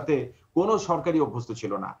কর্মকাণ্ডের সাথে কোনো সরকারি অভ্যস্ত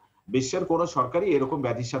ছিল না, বিশ্বের কোনো সরকারই এরকম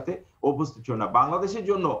ব্যাধির সাথে অভ্যস্ত ছিল না। বাংলাদেশের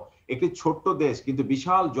জন্য একটি ছোট্ট দেশ কিন্তু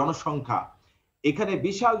বিশাল জনসংখ্যা, এখানে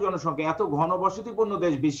বিশাল জনসংখ্যা, এত ঘনবসতিপূর্ণ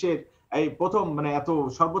দেশ, বিশ্বের এই প্রথম মানে এত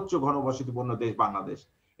সর্বোচ্চ ঘনবসতিপূর্ণ দেশ বাংলাদেশ,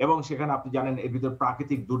 এবং সেখানে আপনি জানেন এর ভিতর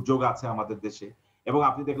প্রাকৃতিক দুর্যোগ আছে আমাদের দেশে, এবং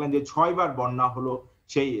আপনি দেখলেন যে 6 বার বন্যা হলো,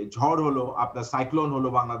 সেই ঝড় হলো, আপনার সাইক্লোন হলো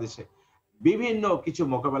বাংলাদেশে। বিভিন্ন কিছু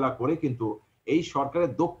মোকাবেলা করে কিন্তু এই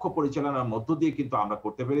সরকারের দক্ষ পরিচালনার মধ্য দিয়ে কিন্তু আমরা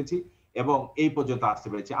করতে পেরেছি এবং এই পর্যন্ত আসতে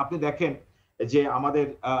পেরেছি। আপনি দেখেন যে আমাদের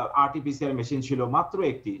আরটিপিসিআর মেশিন ছিল মাত্র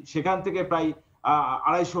একটি, সেখান থেকে প্রায়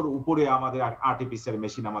 250-র উপরে আমাদের আরটিপিসিআর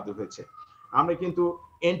মেশিন আমাদের হয়েছে। আমরা কিন্তু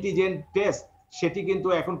অ্যান্টিজেন টেস্ট, সেটি কিন্তু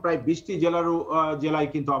এখন প্রায় 20টি জেলায়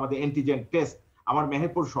কিন্তু আমাদের অ্যান্টিজেন টেস্ট, আমার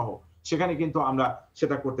মেহেরপুর সহ, সেখানে কিন্তু আমরা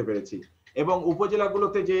সেটা করতে পেরেছি। এবং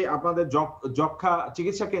উপজেলাগুলোতে যে আপনাদের যক্ষা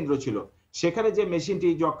চিকিৎসা কেন্দ্র ছিল, সেখানে যে মেশিনটি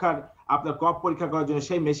যক্ষার আপনার কফ পরীক্ষা করার জন্য,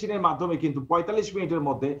 সেই মেশিনের মাধ্যমে কিন্তু 45 মিনিটের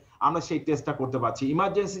মধ্যে আমরা সেই টেস্টটা করতে পারছি।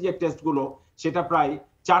 ইমার্জেন্সি যে টেস্টগুলো, সেটা প্রায়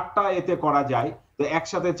 4টা এতে করা যায়, তো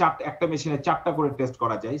একসাথে একটা মেশিনে 4টা করে টেস্ট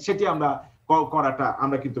করা যায়, সেটি আমরা করাটা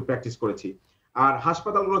আমরা কিন্তু প্র্যাকটিস করেছি। আর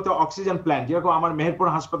হাসপাতালগুলোতে অক্সিজেন প্ল্যান্ট, যেরকম আমার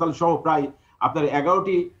মেহেরপুর হাসপাতাল সহ প্রায় আপনার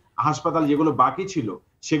 11টি হাসপাতাল যেগুলো বাকি ছিল,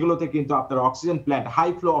 সেগুলোতে কিন্তু আপনার oxygen plant, high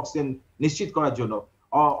flow oxygen নিশ্চিত করার জন্য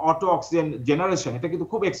অটো অক্সিজেন জেনারেশন, এটা কিন্তু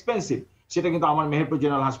খুব এক্সপেন্সিভ, সেটা কিন্তু আমার মেহেরপুর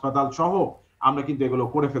জেনারেল হাসপাতাল সহ আমরা কিন্তু এগুলো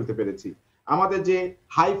করে ফেলতে পেরেছি। আমাদের যে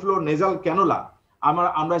হাই ফ্লো নেজাল ক্যানুলা,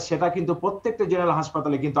 আমরা সেটা কিন্তু প্রত্যেকটা জেনারেল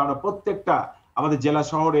হাসপাতালে কিন্তু আমরা প্রত্যেকটা আমাদের জেলা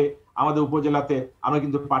শহরে, আমাদের উপজেলাতে আমরা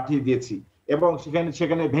কিন্তু পাঠিয়ে দিয়েছি। এবং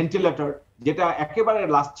সেখানে ভেন্টিলেটর, যেটা একেবারে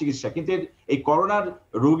লাস্ট চিকিৎসা, কিন্তু এই করোনার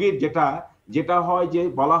রোগীর যেটা হয়, যে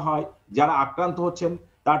বলা হয় যারা আক্রান্ত হচ্ছেন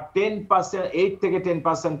তার 10%, 8 থেকে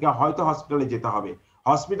 10%কে হয়তো হসপিটালে যেতে হবে,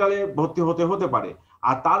 হসপিটালে ভর্তি হতে পারে,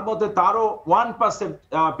 আর তার মধ্যে তারও 1%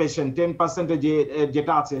 পেশেন্ট, 10%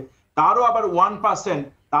 যেটা আছে তারও আবার 1%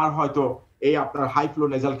 তার হয়তো এই আপনার হাই ফ্লো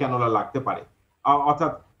নেজাল ক্যানুলা লাগতে পারে,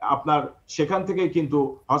 অর্থাৎ আপনার সেখান থেকে কিন্তু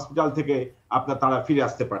হসপিটাল থেকে আপনার তারা ফিরে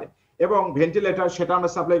আসতে পারে। এবং ভেন্টিলেটর, সেটা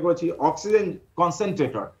আমরা সাপ্লাই করেছি। অক্সিজেন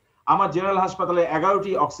কনসেন্ট্রেটর, আমার জেনারেল হাসপাতালে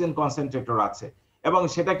 11টি অক্সিজেন কনসেন্ট্রেটর আছে, এবং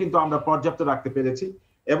সেটা কিন্তু আমরা পর্যাপ্ত রাখতে পেরেছি।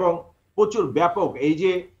 এবং প্রচুর ব্যাপক এই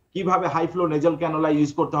যে কিভাবে high flow nasal cannula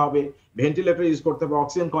use করতে হবে, ভেন্টিলেটর ইউজ করতে হবে,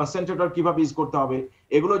 অক্সিজেন কনসেন্ট্রেটর কিভাবে ইউজ করতে হবে,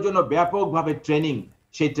 এগুলোর জন্য ব্যাপকভাবে ট্রেনিং,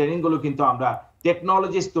 সেই ট্রেনিংগুলো কিন্তু আমরা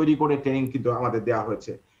টেকনোলজিস্ট তৈরি করে ট্রেনিং কিন্তু আমাদের দেওয়া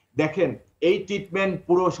হয়েছে। দেখেন এই ট্রিটমেন্ট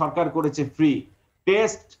পুরো সরকার করেছে ফ্রি।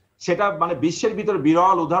 টেস্ট, সেটা মানে বিশ্বের ভিতর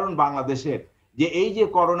বিরল উদাহরণ বাংলাদেশের, যে এই যে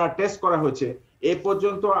করোনা টেস্ট করা হয়েছে, এ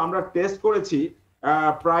পর্যন্ত আমরা টেস্ট করেছি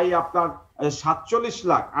প্রায় আপনার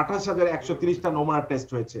 47,28,130টা নমুনা টেস্ট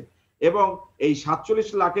হয়েছে, এবং এই 47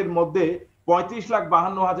 লাখের মধ্যে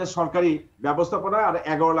 35,52,000 সরকারি ব্যবস্থাপনায় আর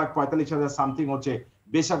 11,45,000 সামথিং হচ্ছে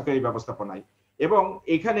বেসরকারি ব্যবস্থাপনায়। এবং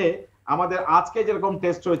এখানে আমাদের আজকে যেরকম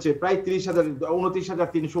টেস্ট হয়েছে প্রায়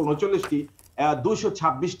 29,339টি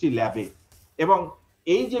 226টি ল্যাবে। এবং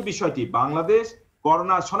এই যে বিষয়টি, বাংলাদেশ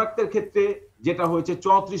করোনা শনাক্তের ক্ষেত্রে যেটা হয়েছে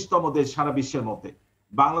 34তম দেশ সারা বিশ্বের মধ্যে।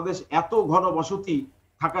 বাংলাদেশ এত ঘনবসতি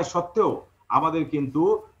থাকা সত্ত্বেও আমাদের কিন্তু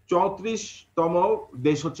 34তম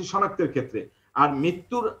দেশ হচ্ছে শনাক্তের ক্ষেত্রে, আর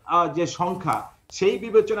মৃত্যুর যে সংখ্যা সেই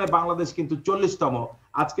বিবেচনায় বাংলাদেশ কিন্তু 40তম।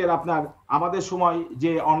 আজকের আপনার আমাদের সময়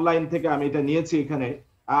যে অনলাইন থেকে আমি এটা নিয়েছি, এখানে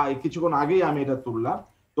কিছুক্ষণ আগেই আমি এটা তুললাম,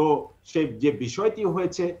 তো সেই যে বিষয়টি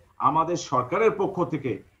হয়েছে আমাদের সরকারের পক্ষ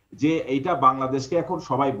থেকে, যে এইটা বাংলাদেশকে এখন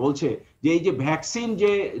সবাই বলছে যে এই যে ভ্যাকসিন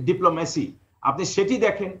যে ডিপ্লোমেসি, আপনি সেটি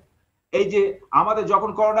দেখেন। এই যে আমাদের যখন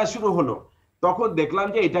করোনা শুরু হলো, তখন দেখলাম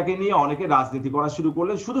যে এটাকে নিয়ে অনেকে রাজনীতি করা শুরু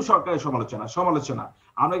করলেন, শুধু সরকারের সমালোচনা।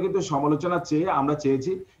 আমরা কিন্তু সমালোচনা আমরা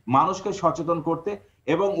চেয়েছি মানুষকে সচেতন করতে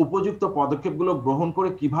এবং উপযুক্ত পদক্ষেপগুলো গ্রহণ করে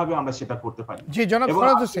কিভাবে আমরা সেটা করতে পারি।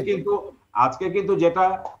 কিন্তু আজকে কিন্তু যেটা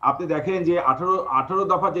আপনি দেখেন যে 18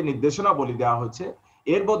 দফা যে নির্দেশনা বলি দেওয়া হচ্ছে,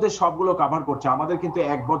 এর মধ্যে সবগুলো কভার করছে। আমাদের কিন্তু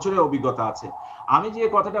 1 বছরের অভিজ্ঞতা আছে। আমি যে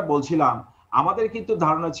কথাটা বলছিলাম, আমাদের কিন্তু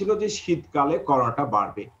ধারণা ছিল যে শীতকালে করোনাটা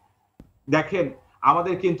বাড়বে। দেখেন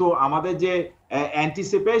আমাদের যে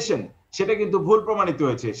অ্যান্টিসিপেশন, সেটা কিন্তু ভুল প্রমাণিত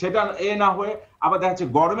হয়েছে। সেটা না হয়ে আবার দেখা যাচ্ছে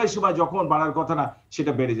গরমের সময় যখন বাড়ার কথা না,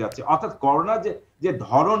 সেটা বেড়ে যাচ্ছে। অর্থাৎ করোনা যে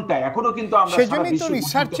ধরনটা এখনো কিন্তু আমরা সেজন্যই তো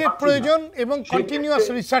রিসার্চের প্রয়োজন এবং কন্টিনিউয়াস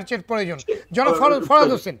রিসার্চের প্রয়োজন। জনাব ফরাদ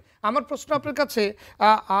হোসেন, আমার প্রশ্ন আপনার কাছে,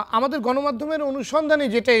 আমাদের গণমাধ্যমের অনুসন্ধানে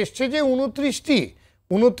যেটা এসছে যে 29টি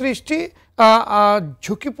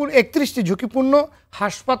ঝুঁকিপূর্ণ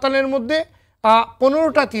হাসপাতালের মধ্যে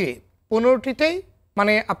 15টিতেই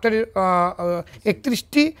মানে আপনার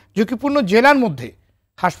 31টি ঝুঁকিপূর্ণ জেলার মধ্যে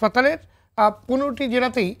হাসপাতালের 15টি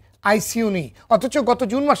জেলাতেই আইসিইউ নেই। অথচ গত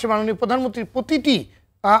জুন মাসে মাননীয় প্রধানমন্ত্রী প্রতিটি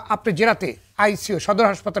আপনার জেলাতে আইসিইউ, সদর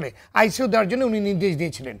হাসপাতালে আইসিইউ দেওয়ার জন্য উনি নির্দেশ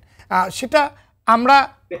দিয়েছিলেন। সেটা আমরা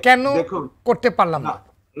কেন করতে পারলাম না?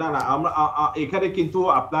 না আমরা এখানে কিন্তু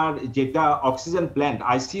আপনার যেটা অক্সিজেন প্ল্যান্ট,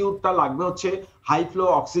 আইসিইউটা লাগবে হচ্ছে হাই ফ্লো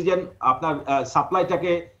অক্সিজেন আপনার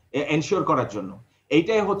সাপ্লাইটাকে এনশিওর করার জন্য।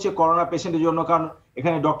 এইটাই হচ্ছে করোনা পেশেন্টের জন্য। কারণ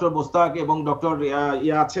এখানে ডক্টর মোস্তাক এবং ডক্টর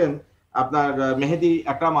আছেন, আপনার মেহেদি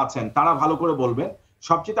আকরাম আছেন, তারা ভালো করে বলবেন।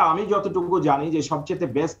 সবচেয়ে আমি যতটুকু জানি যে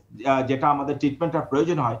সবচেয়ে বেস্ট যেটা আমাদের ট্রিটমেন্টটার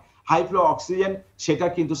প্রয়োজন হয় হাই ফ্লো অক্সিজেন, সেটা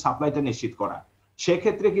কিন্তু সাপ্লাইটা নিশ্চিত করা।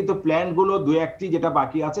 সেক্ষেত্রে কিন্তু প্ল্যানগুলো দু একটি যেটা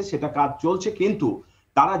বাকি আছে সেটা কাজ চলছে, কিন্তু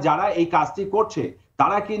তারা যারা এই কাজটি করছে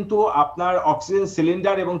তারা কিন্তু আপনার অক্সিজেন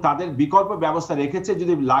সিলিন্ডার এবং তাদের বিকল্প ব্যবস্থা রেখেছে,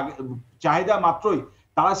 যদি চাহিদা মাত্রই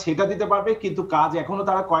তারা সেটা দিতে পারবে। কিন্তু কাজ এখনো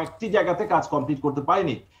তারা কয়েকটি জায়গাতে কাজ কমপ্লিট করতে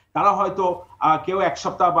পারেনি। তারা হয়তো কেউ 1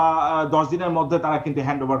 সপ্তাহ বা 10 দিনের মধ্যে তারা কিন্তু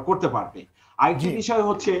হ্যান্ড ওভার করতে পারবে। আরেকটি বিষয়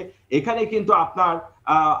হচ্ছে এখানে কিন্তু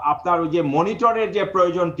আপনার ওই যে মনিটরের যে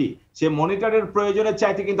প্রয়োজনটি, সে মনিটরের প্রয়োজনের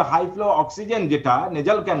চাইতে কিন্তু হাই ফ্লো অক্সিজেন যেটা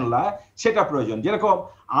নেজাল ক্যানুলা সেটা প্রয়োজন। যেরকম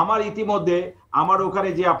আমার ইতিমধ্যে আমার ওখানে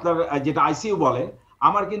যে আপনার যেটা আইসিইউ বলে,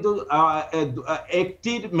 আমার কিন্তু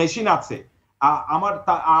একটি মেশিন আছে আমার,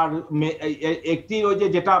 আর একটি ওই যে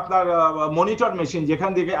যেটা আপনার মনিটর মেশিন,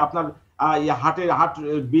 যেখান থেকে আপনার হার্ট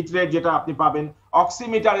বিট রেট যেটা আপনি পাবেন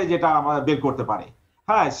অক্সিমিটারে যেটা আমরা বের করতে পারে,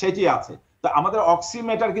 হ্যাঁ সেটি আছে। তো আমাদের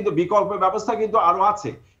অক্সিমিটার কিন্তু বিকল্প ব্যবস্থা কিন্তু আরো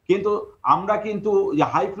আছে, কিন্তু আমরা কিন্তু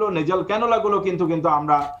হাই ফ্লো নেজাল ক্যানুলা গুলো কিন্তু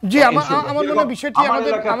আমরা জি আমার মনে হয় বিষয়টি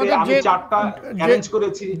আমাদের যে 4টা অ্যারেঞ্জ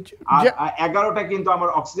করেছি আর 11টা কিন্তু আমার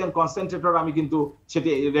অক্সিজেন কনসেন্ট্রেটর আমি কিন্তু সেটি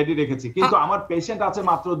রেডি রেখেছি, কিন্তু আমার পেশেন্ট আছে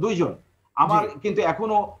মাত্র 2 জন। আমার কিন্তু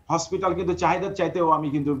এখনো হসপিটাল কিন্তু চাহিদার চাইতেও আমি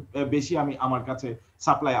কিন্তু বেশি আমার কাছে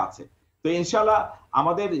সাপ্লাই আছে। তো ইনশাআল্লাহ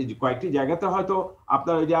আমাদের কয়েকটি জায়গাতে হয়তো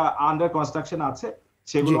আপনার ওই যে আন্ডার কনস্ট্রাকশন আছে,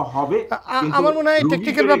 সেগুলো হবে। আমার মনে হয়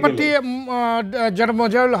টেকনিক্যাল ব্যাপারটি যারা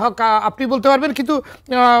মজারুল হক আপনি বলতে পারবেন, কিন্তু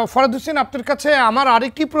ফরাদ হোসেন আপনার কাছে আমার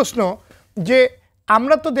আরেকটি প্রশ্ন, যে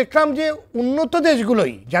আমরা তো দেখলাম যে উন্নত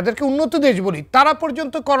দেশগুলোই, যাদেরকে উন্নত দেশ বলি, তারা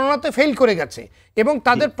পর্যন্ত করোনাতে ফেল করে গেছে এবং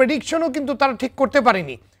তাদের প্রেডিকশনও কিন্তু তারা ঠিক করতে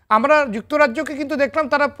পারেনি। আমরা যুক্তরাজ্যকে কিন্তু দেখলাম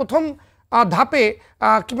তারা প্রথম ধাপে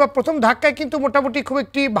কিংবা প্রথম ধাক্কায় কিন্তু মোটামুটি খুব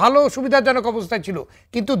একটি ভালো সুবিধাজনক অবস্থায় ছিল,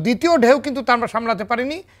 কিন্তু দ্বিতীয় ঢেউ কিন্তু আমরা সামলাতে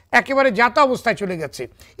পারিনি, একেবারে যাতা অবস্থায় চলে গেছে।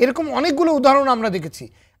 এরকম অনেকগুলো উদাহরণ আমরা দেখেছি।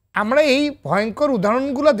 আমরা এই ভয়ঙ্কর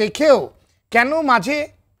উদাহরণগুলো দেখেও কেন মাঝে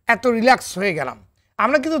এত রিল্যাক্স হয়ে গেলাম?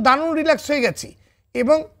 আমরা কিন্তু দারুণ রিল্যাক্স হয়ে গেছি,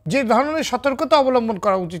 এবং যে ধরনের সতর্কতা অবলম্বন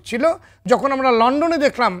করা উচিত ছিল, যখন আমরা লন্ডনে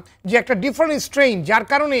দেখলাম যে একটা ডিফারেন্ট স্ট্রেইন, যার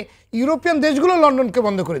কারণে ইউরোপিয়ান দেশগুলো লন্ডনকে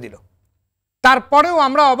বন্ধ করে দিল, তারপরেও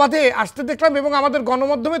আমরা অবাধে আসতে দেখলাম, এবং আমাদের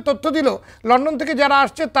গণমাধ্যমে তথ্য দিল লন্ডন থেকে যারা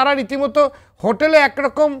আসছে তারা রীতিমতো হোটেলে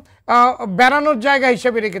একরকম বেড়ানোর জায়গা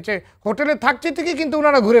হিসেবে রেখেছে, হোটেলে থাকছে থেকে কিন্তু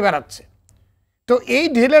ওনারা ঘুরে বেড়াচ্ছে। তো এই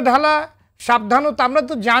ঢেলে ঢালা সাবধানতা, আমরা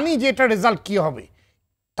তো জানি যে এটা রেজাল্ট কী হবে,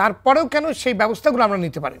 তারপরেও কেন সেই ব্যবস্থাগুলো আমরা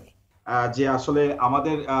নিতে পারিনি? যে আসলে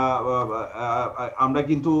আমাদের আমরা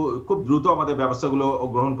কিন্তু খুব দ্রুত আমাদের ব্যবস্থাগুলো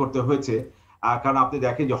গ্রহণ করতে হয়েছে, কারণ আপনি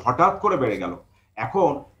দেখেন যে হঠাৎ করে বেড়ে গেল।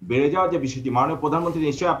 এখন বেড়ে যাওয়া যে বিষয়টি, মাননীয় প্রধানমন্ত্রী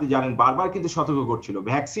নিশ্চয়ই আপনি জানেন বারবার কিন্তু সতর্ক করছিল,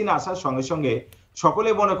 ভ্যাকসিন আসার সঙ্গে সঙ্গে সকলে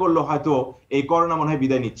মনে করলো হয়তো এই করোনা মনে হয়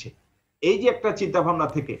বিদায় নিচ্ছে, এই যে একটা চিন্তা ভাবনা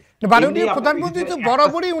থেকে মাননীয় প্রধানমন্ত্রী তো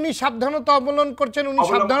বরাবরই উনি সাবধানতা অবলম্বন করছেন, উনি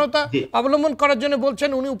সাবধানতা অবলম্বন করার জন্য বলছেন,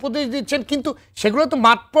 উনি উপদেশ দিচ্ছেন, কিন্তু সেগুলো তো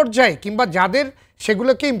মাঠ পর্যায়ে কিংবা যাদের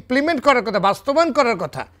সেগুলোকে ইমপ্লিমেন্ট করার কথা, বাস্তবায়ন করার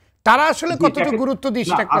কথা, তারা আসলে কতটুকু গুরুত্ব দিয়ে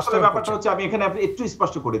সেটা আসলে ব্যাপারটা হচ্ছে, আমি এখানে একটু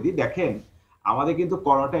স্পষ্ট করে দিই। দেখেন আমাদের কিন্তু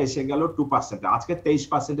করোনাটা এসে গেল 2%, আজকে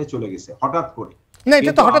 23% চলে গেছে হঠাৎ করে। না,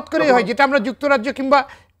 এটা তো হঠাৎ করেই হয়, যেটা আমরা যুক্তরাজ্য কিংবা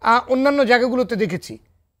অন্যান্য জায়গাগুলোতে দেখেছি।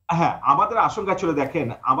 হ্যাঁ, আমাদের আশঙ্কা ছিল, দেখেন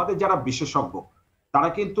আমাদের যারা বিশেষজ্ঞ তারা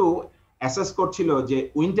কিন্তু অ্যাসেস করছিল যে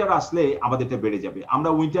উইন্টার আসলে আমাদের এটা বেড়ে যাবে। আমরা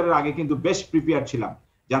উইন্টারের আগে কিন্তু বেশ প্রিপেয়ার ছিলাম,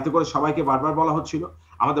 যাতে করে সবাইকে বারবার বলা হচ্ছিল,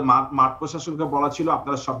 আমাদের মাঠ প্রশাসনকে বলা ছিল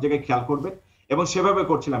আপনারা সব জায়গায় খেয়াল করবেন, এবং সেভাবে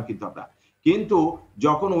করছিলাম কিন্তু আমরা। কিন্তু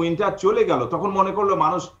যখন উইন্টার চলে গেল তখন মনে করলো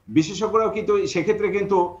মানুষ, বিশেষজ্ঞরাও কিন্তু সেক্ষেত্রে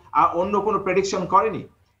কিন্তু অন্য কোনো প্রেডিকশন করেনি,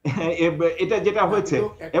 এটা যেটা হয়েছে।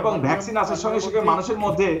 এবং ভ্যাকসিন আসার সঙ্গে সঙ্গে মানুষের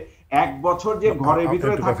মধ্যে 1 বছর যে ঘরের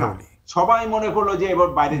ভিতরে থাকা, সবাই মনে করলো যে এবার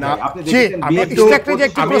বাইরে যায়। আপনি দেখেন, আমি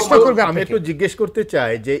একটু জিজ্ঞেস করতে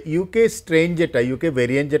চাই যে ইউকে স্ট্রেন যেটা, ইউকে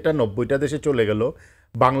ভেরিয়েন্ট যেটা 90টা দেশে চলে গেল,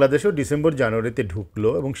 বাংলাদেশেও ডিসেম্বর জানুয়ারিতে ঢুকলো,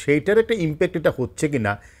 এবং সেইটার একটা ইম্প্যাক্ট এটা হচ্ছে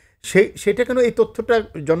কিনা, সেটা কেন এই তথ্যটা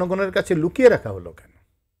জনগণের কাছে লুকিয়ে রাখা হলো কেন?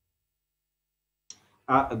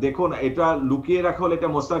 দেখুন, এটা লুকিয়ে রাখা হলে, এটা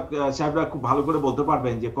মোস্তাক সাহেবরা খুব ভালো করে বলতে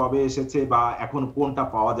পারবেন যে কবে এসেছে বা এখন কোনটা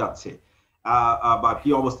পাওয়া যাচ্ছে বা কি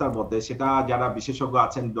অবস্থার মধ্যে, সেটা যারা বিশেষজ্ঞ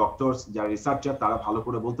আছেন, ডক্টরস, যারা রিসার্চার, তারা ভালো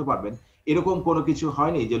করে বলতে পারবেন। এরকম কোনো কিছু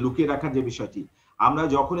হয়নি যে লুকিয়ে রাখার যে বিষয়টি, আমরা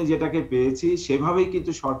যখনই যেটাকে পেয়েছি সেভাবেই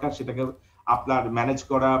কিন্তু সরকার সেটাকে আপনার ম্যানেজ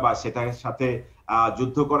করা বা সেটার সাথে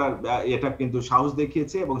যুদ্ধ করার এটা কিন্তু সাহস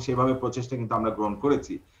দেখিয়েছে, এবং সেভাবে প্রচেষ্টা কিন্তু আমরা গ্রহণ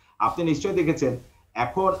করেছি। আপনি নিশ্চয়ই দেখেছেন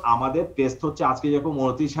এখন আমাদের টেস্ট হচ্ছে আজকে যেরকম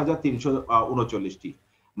 29,339টি।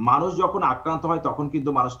 মানুষ যখন আক্রান্ত হয় তখন কিন্তু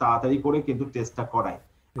মানুষ তাড়াতাড়ি করে কিন্তু টেস্টটা করায়।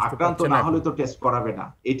 আক্রান্ত না হলে তো টেস্ট করাবে না,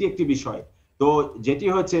 এটি একটি বিষয়। তো যেটি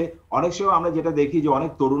হচ্ছে অনেক সময় আমরা যেটা দেখি যে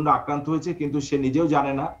অনেক তরুণরা আক্রান্ত হয়েছে কিন্তু সে নিজেও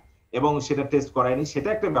জানে না এবং সেটা টেস্ট করায়নি, সেটা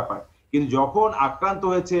একটা ব্যাপার। কিন্তু যখন আক্রান্ত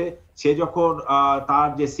হয়েছে সে যখন তার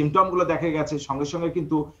যে সিমটম গুলো দেখা গেছে সঙ্গে সঙ্গে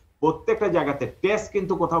কিন্তু প্রত্যেকটা জায়গাতে টেস্ট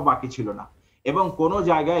কিন্তু কোথাও বাকি ছিল না এবং কোনো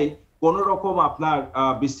জায়গায় কোন রকম আপনার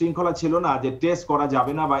বিশৃঙ্খলা ছিল না যে টেস্ট করা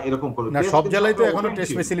যাবে না বা এরকম কোনো। সব জেলায় তো এখনো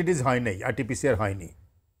টেস্ট ফ্যাসিলিটিস হয় নাই, আরটিপিসিআর হয়নি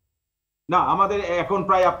না। আমাদের এখন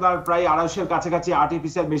প্রায় 250-এর কাছাকাছি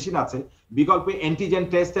আরটিপিসিআর মেশিন আছে। বিকল্পে অ্যান্টিজেন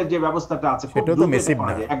টেস্টের যে ব্যবস্থাটা আছে সেটাও তো মেসিভ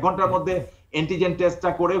না। 1 ঘন্টার মধ্যে অ্যান্টিজেন টেস্টটা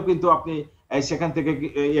করেও কিন্তু আপনি সেখান থেকে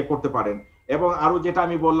ইয়ে করতে পারেন। এবং আরো যেটা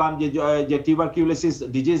আমি বললাম যে টিউবারকিউলোসিস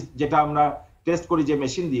ডিজিজ যেটা আমরা টেস্ট করি যে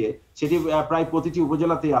মেশিন দিয়ে, সেটি প্রায় প্রতিটি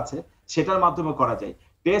উপজেলাতেই আছে, সেটার মাধ্যমে করা যায়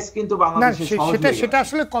টেস্ট। কিন্তু বাংলাদেশে সেটা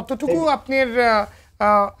আসলে কতটুকু আপনার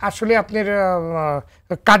আসলে আপনার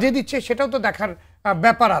কাজে দিচ্ছে সেটাও তো দেখার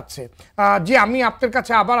ব্যাপার আছে। যে আমি আপনার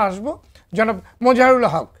কাছে আবার আসব, জনাব মোজাহিরুল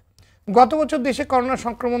হক। গত বছর দেশে করোনা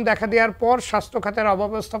সংক্রমণ দেখা দেওয়ার পর স্বাস্থ্য খাতের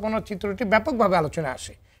অব্যবস্থাপনার চিত্রটি ব্যাপকভাবে আলোচনায়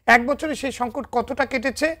আসে। এক বছরে সেই সংকট কতটা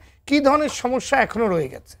কেটেছে, কি ধরনের সমস্যা এখনো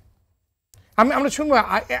রয়ে গেছে? আমরা শুনবো,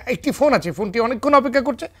 একটি ফোন আছে, ফোনটি অনেকক্ষণ অপেক্ষা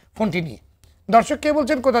করছে, ফোনটি নিয়ে। দর্শক কে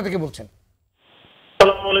বলছেন, কোথা থেকে বলছেন?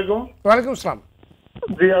 আসসালামু আলাইকুম। ওয়ালাইকুম আসসালাম।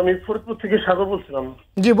 জি, আমি ফরিদপুর থেকে সাগর বলছিলাম।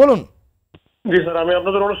 জি বলুন। জি স্যার, আমি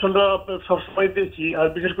আপনাদের অনুষ্ঠানটা সবসময় দেখছি, আর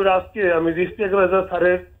বিশেষ করে আজকে আমি ইস্তিয়াক রাজা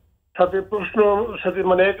স্যারের সাথে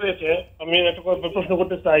মানে এক রেখে আমি একটা প্রশ্ন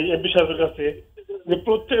করতে চাই এমপি সাহেবের কাছে। যে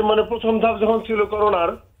প্রথম ধাপ যখন ছিল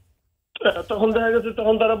করোনার, তখন দেখা গেছে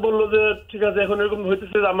তখন তারা বললো যে ঠিক আছে এখন এরকম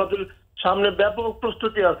হইতেছে যে আমাদের সামনে ব্যাপক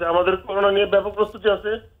প্রস্তুতি আছে, আমাদের করোনা নিয়ে ব্যাপক প্রস্তুতি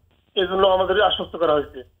আছে, এই জন্য আমাদের আশ্বস্ত করা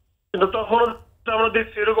হয়েছে। কিন্তু তখন আমরা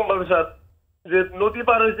দেখছি এরকম ভাবে স্যার যে নদী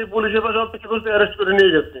পার হয়েছে, পুলিশের পাশে অপেক্ষা করতে অ্যারেস্ট করে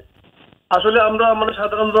নিয়ে গেছে। আসলে আমরা মানে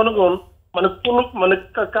সাধারণ জনগণ মানে কোন মানে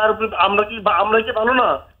কার আমরা কি ভালো না,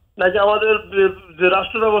 নাকি আমাদের যে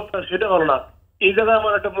রাষ্ট্র ব্যবস্থা সেটা ভালো না? এই জায়গায়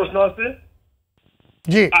আমার একটা প্রশ্ন আছে।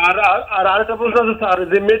 আর আরেকটা প্রশ্ন আছে স্যার,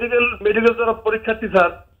 যে মেডিকেল যারা পরীক্ষার্থী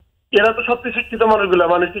স্যার, এরা তো সবচেয়ে শিক্ষিত মানুষগুলা,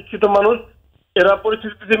 মানে শিক্ষিত মানুষ, এরা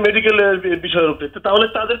পরিস্থিতি মেডিকেলের বিষয়ের উপরে, তাহলে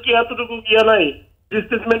তাদের কি এতটুকু ইয়া নাই,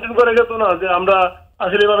 ডিসটেন্স মেনটেন করা যেত না যে আমরা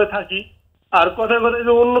আসলে এভাবে থাকি? আর কথায় কথায়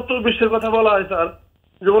যে উন্নত বিশ্বের কথা বলা হয় স্যার,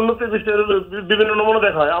 যে উন্নত বিশ্বের বিভিন্ন নমুনা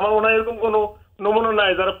দেখা হয়, আমার মনে হয় এরকম কোনো নমুনা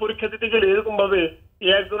নাই যারা পরীক্ষা দিতে গেলে এরকম ভাবে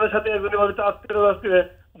একজনের সাথে একজন এভাবে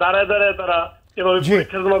দাঁড়ায় দাঁড়ায় তারা এভাবে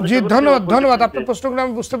পরীক্ষা। জি ধন্যবাদ। আপনার প্রশ্নগুলো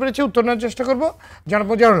আমি বুঝতে পেরেছি, উত্তর নেওয়ার চেষ্টা করবো। জনাব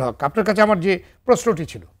মোজাহিরুল হক, আপনার কাছে আমার যে প্রশ্নটি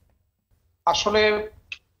ছিল, আসলে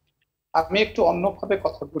আমি একটু অন্যভাবে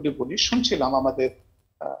কথাগুলি বলি। শুনছিলাম আমাদের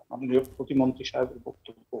মাননীয় প্রতিমন্ত্রী সাহেবের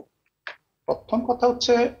বক্তব্য। প্রথম কথা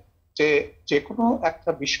হচ্ছে যে কোনো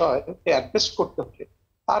একটা বিষয়কে অ্যাড্রেস করতে হলে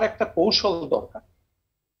তার একটা কৌশল দরকার,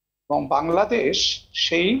 এবং বাংলাদেশ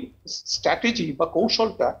সেই স্ট্র্যাটেজি বা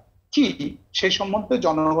কৌশলটা কি সেই সম্বন্ধে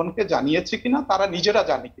জনগণকে জানিয়েছে কিনা, তারা নিজেরা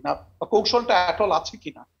জানে কিনা, বা কৌশলটা অ্যাটল আছে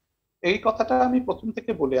কিনা, এই কথাটা আমি প্রথম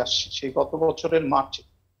থেকে বলে আসছি সেই গত বছরের মার্চে।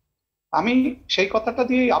 আমি সেই কথাটা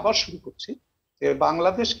দিয়েই আবার শুরু করছি যে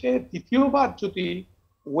বাংলাদেশকে দ্বিতীয়বার যদি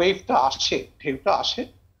ওয়েভটা আসে, ঢেউটা আসে,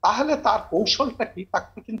 তাহলে তার কৌশলটা কি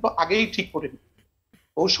তাকে কিন্তু আগেই ঠিক করে নিতে।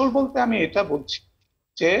 কৌশল বলতে আমি এটা বলছি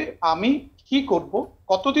যে আমি কি করব,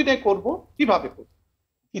 কতদিনে করব, কিভাবে করব।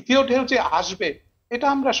 দ্বিতীয় ঢেউ যে আসবে এটা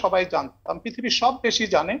আমরা সবাই জানতাম, পৃথিবীর সব দেশই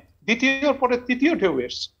জানে, দ্বিতীয়র পরে তৃতীয় ঢেউ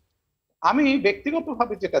এসছে। আমি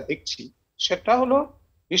ব্যক্তিগতভাবে যেটা দেখছি সেটা হলো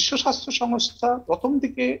বিশ্ব স্বাস্থ্য সংস্থা প্রথম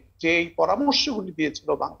দিকে যে পরামর্শগুলি দিয়েছিল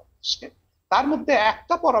বাংলাদেশকে, তার মধ্যে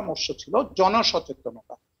একটা পরামর্শ ছিল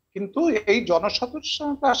জনসচেতনতা। কিন্তু এই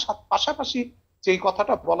জনসচেতনতার পাশাপাশি যেই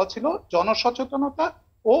কথাটা বলা ছিল জনসচেতনতা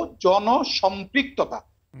ও জনসম্পৃক্ততা,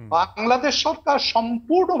 বাংলাদেশ সরকার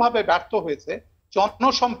সম্পূর্ণভাবে ব্যর্থ হয়েছে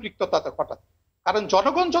জনসম্পৃক্ততাতে ঘটাতে। কারণ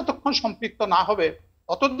জনগণ যতক্ষণ সম্পৃক্ত না হবে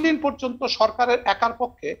ততদিন পর্যন্ত সরকারের একার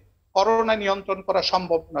পক্ষে করোনা নিয়ন্ত্রণ করা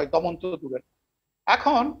সম্ভব নয়, দমন তো দূরের।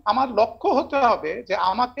 এখন আমার লক্ষ্য হতে হবে যে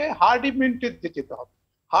আমাকে হার্ড ইমিউনিটিতে যেতে হবে।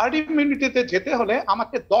 হার্ড ইমিউনিটিতে যেতে হলে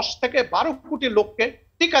আমাকে 10 থেকে 12 কোটি লোককে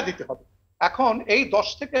টিকা দিতে হবে। এখন এই 10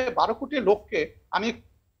 থেকে 12 কোটি লোককে আমি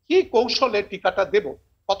কি কৌশলে টিকাটা দেব,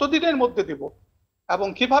 কতদিনের মধ্যে দেব এবং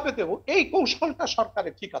কিভাবে দেব, এই কৌশলটা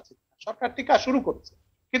সরকারের ঠিক আছে। সরকার টিকা শুরু করেছে,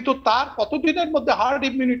 কিন্তু তার কতদিনের মধ্যে হার্ড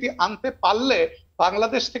ইমিউনিটি আনতে পারলে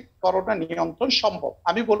বাংলাদেশ থেকে করোনা নিয়ন্ত্রণ সম্ভব,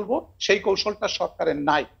 আমি বলবো সেই কৌশলটা সরকারের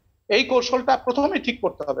নাই। এই কৌশলটা প্রথমে ঠিক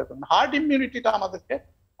করতে হবে, হার্ড ইমিউনিটিটা আমাদেরকে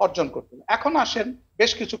অর্জন করতে হবে। এখন আসেন,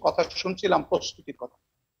 বেশ কিছু কথা শুনছিলাম প্রস্তুতির কথা।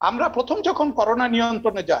 আমরা প্রথম যখন করোনা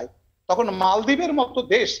নিয়ন্ত্রণে যাই তখন মালদ্বীপের মতো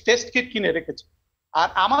দেশ টেস্ট কিট কিনে রেখেছে, আর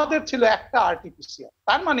আমাদের ছিল একটা আরটিপিসিআর।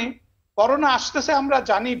 তার মানে করোনা আসতেছে আমরা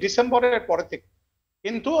জানি ডিসেম্বরের পরে থেকে,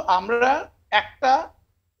 কিন্তু আমরা একটা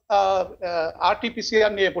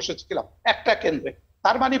RT-PCR নিয়ে বসেছিলাম একটা কেন্দ্রে।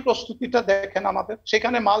 তার মানে প্রস্তুতিটা দেখেন আমাদের,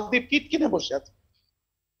 সেখানে মালদ্বীপ কিট কিনে বসে আছে।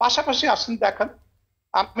 পাশাপাশি আসেন দেখেন,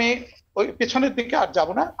 আমি ওই পেছনের দিকে আর যাব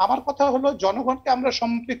না। আমার কথা হলো জনগণকে আমরা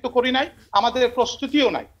সম্পৃক্ত করি নাই, আমাদের প্রস্তুতিও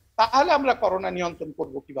নাই, তাহলে আমরা করোনা নিয়ন্ত্রণ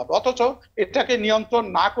করব কিভাবে? অথচ এটাকে নিয়ন্ত্রণ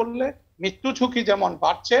না করলে মৃত্যু ঝুঁকি যেমন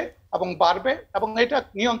বাড়ছে এবং বাড়বে, এবং এটা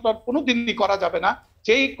নিয়ন্ত্রণ কোনোদিনই করা যাবে না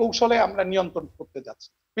যেই কৌশলে আমরা নিয়ন্ত্রণ করতে যাচ্ছি,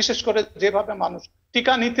 বিশেষ করে যেভাবে মানুষ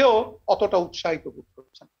টিকা নিতেও অতটা উৎসাহিত বোধ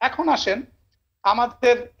করছেন। এখন আসেন,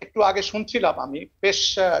 আমাদের একটু আগে শুনছিলাম আমি বেশ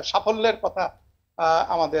সাফল্যের কথা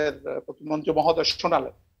আমাদের প্রতিমন্ত্রী মহোদয়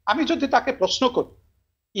শোনালেন। আমি যদি তাকে প্রশ্ন করি,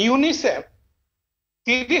 ইউনিসেফ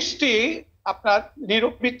 30টি আপনার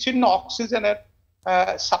নিরবিচ্ছিন্ন অক্সিজেনের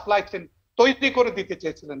সাপ্লাই চেইন তৈরি করে দিতে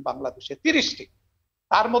চেয়েছিলেন বাংলাদেশে, 30টি,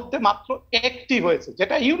 তার মধ্যে মাত্র একটি হয়েছে,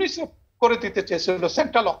 যেটা ইউনিসেফ করে দিতে চেয়েছিল,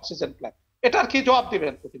 সেন্ট্রাল অক্সিজেন প্ল্যান। এটার কি জবাব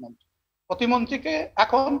দিবেন প্রতিমন্ত্রী? প্রতিমন্ত্রীকে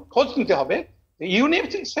এখন খোঁজ নিতে হবে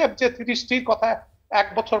ইউনিসেফ যে 30টির কথা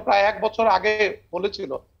প্রায় এক বছর আগে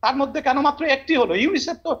বলেছিল, তার মধ্যে কেন মাত্র একটি হলো?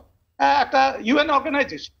 ইউনিসেফ তো একটা ইউএন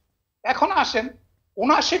অর্গানাইজেশন। এখন আসেন,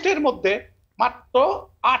 59টির মধ্যে মাত্র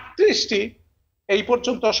 38টি এই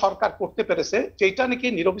পর্যন্ত সরকার করতে পেরেছে, যেটা নাকি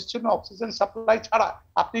নিরবিচ্ছিন্ন অক্সিজেন সাপ্লাই ছাড়া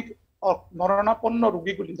আপনি মরণাপন্ন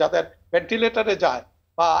রোগীগুলি যাদের ভেন্টিলেটরে যায়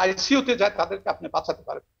বা আইসিইউতে যায় তাদেরকে আপনি বাঁচাতে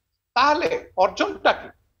পারেন। তাহলে অর্জনটা কি?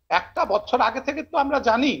 একটা বছর আগে থেকে তো আমরা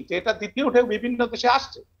জানি যে এটা দ্বিতীয় ঢেউ বিভিন্ন দেশে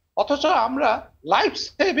আসছে, অথচ আমরা লাইফ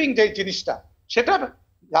সেভিং যে জিনিসটা সেটা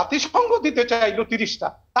জাতিসংঘ দিতে চাইলো 30টা,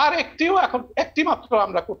 তার একটি মাত্র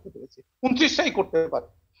আমরা করতে পেরেছি, 29টাই করতে পারি।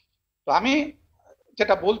 তো আমি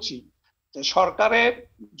যেটা বলছি যে সরকারের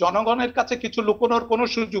জনগণের কাছে কিছু লুকোনোর কোনো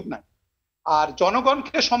সুযোগ নাই, আর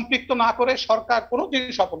জনগণকে সম্পৃক্ত না করে সরকার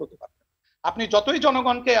কোনোদিনই সফল হতে পারবে না। আপনি যতই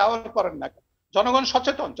জনগণকে অ্যাওয়ার করেন না কেন, জনগণ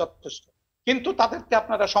সচেতন যথেষ্ট, কিন্তু তাদেরকে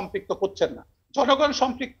আপনারা সম্পৃক্ত করছেন না। জনগণ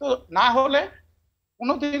সম্পৃক্ত না হলে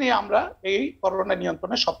কোনোদিনই আমরা এই করোনা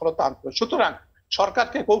নিয়ন্ত্রণে সফলতা আনতে হবে। সুতরাং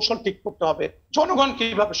সরকারকে কৌশল ঠিক করতে হবে, জনগণ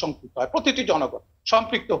কিভাবে সম্পৃক্ত হয়, প্রতিটি জনগণ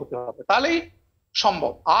সম্পৃক্ত হতে হবে, তাহলেই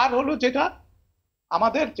সম্ভব। আর হলো যেটা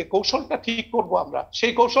আমাদের যে কৌশলটা ঠিক করব আমরা,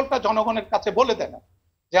 সেই কৌশলটা জনগণের কাছে বলে দেন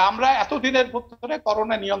যে আমরা এতদিনের ভিতরে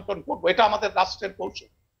করোনা নিয়ন্ত্রণ করব, এটা আমাদের রাষ্ট্রের কৌশল।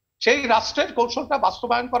 সেই রাষ্ট্রের কৌশলটা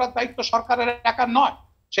বাস্তবায়ন করার দায়িত্ব সরকারের একার নয়,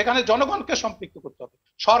 সেখানে জনগণকে সম্পৃক্ত করতে হবে।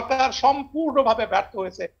 সরকার সম্পূর্ণভাবে ব্যর্থ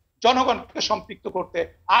হয়েছে জনগণকে সম্পৃক্ত করতে।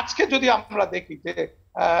 আজকে যদি আমরা দেখি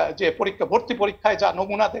যে ভর্তি পরীক্ষায় যা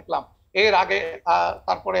নমুনা দেখলাম, এর আগে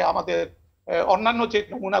তারপরে আমাদের অন্যান্য যে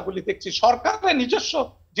নমুনাগুলি দেখছি, সরকারের নিজস্ব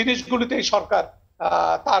জিনিসগুলিতেই সরকার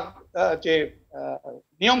তার যে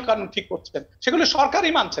নিয়ম কানুন ঠিক করছেন সেগুলো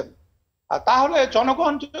সরকারই মানছেন। তাহলে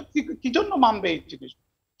জনগণ কি জন্য মানবে এই জিনিস?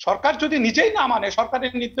 সরকার যদি নিজেই না মানে,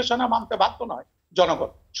 সরকারের নির্দেশনা মানতে বাধ্য নয়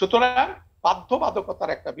জনগণ। সুতরাং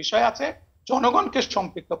বাধ্যবাধকতার একটা বিষয় আছে, জনগণকে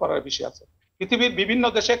সম্পৃক্ত করার বিষয় আছে। পৃথিবীর বিভিন্ন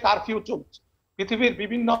দেশে কারফিউ চলছে, পৃথিবীর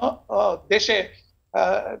বিভিন্ন দেশে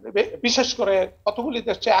বিশেষ করে কতগুলি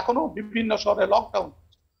দেশে এখনো বিভিন্ন শহরে লকডাউন,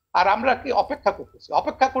 আর আমরা কি অপেক্ষা করতেছি?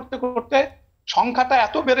 অপেক্ষা করতে করতে সংখ্যাটা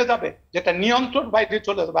এত বেড়ে যাবে যেটা নিয়ন্ত্রণ বাইরে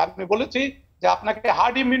চলে যাবে। আমি বলেছি যে আপনাকে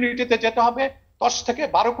হার্ড ইমিউনিটিতে যেতে হবে, 10 থেকে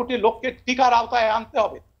 12 কোটি লোককে টিকার আওতায় আনতে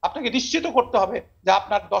হবে, আপনাকে নিশ্চিত করতে হবে যে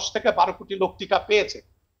আপনার 10 থেকে 12 কোটি লোক টিকা পেয়েছে,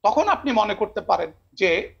 তখন আপনি মনে করতে পারেন যে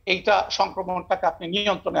এইটা সংক্রমণটাকে আপনি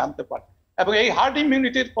নিয়ন্ত্রণে আনতে পারেন। এবং এই হার্ড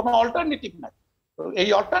ইমিউনিটির কোনো অল্টারনেটিভ নাই। তো এই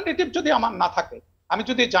অল্টারনেটিভ যদি আমার না থাকে, আমি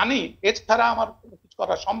যদি জানি এছাড়া আমার কিছু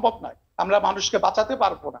করা সম্ভব নয়, আমরা মানুষকে বাঁচাতে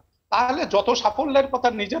পারবো না, তাহলে যত সাফল্যের কথা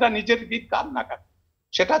নিজেরা নিজের দিক গান না গান,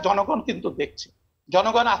 সেটা জনগণ কিন্তু দেখছে।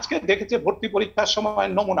 জনগণ আজকে দেখেছে ভর্তি পরীক্ষার সময়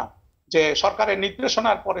নমুনা, যে সরকারের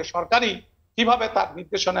নির্দেশনার পরে সরকারই কিভাবে তার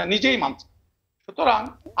নির্দেশনা নিজেই মানছে। সুতরাং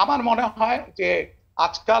আমার মনে হয় যে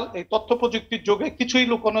আজকাল এই তথ্য প্রযুক্তির যুগে কিছুই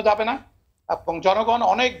লুকোনো যাবে না, এবং জনগণ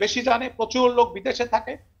অনেক বেশি জানে। প্রচুর লোক বিদেশে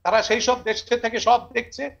থাকে, তারা সেই সব দেশে থেকে সব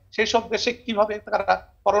দেখছে, সেই সব দেশে কিভাবে তারা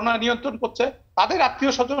করোনা নিয়ন্ত্রণ করছে, তাদের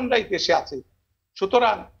আত্মীয় স্বজনরাই দেশে আছে।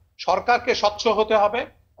 সুতরাং সরকারকে স্বচ্ছ হতে হবে,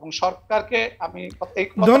 এবং সরকারকে আমি এই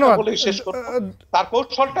কথা বলেই শেষ করব, তার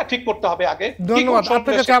কৌশলটা ঠিক করতে হবে আগে। ধন্যবাদ।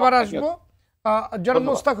 আপনার কাছে আবার আসবো জনাব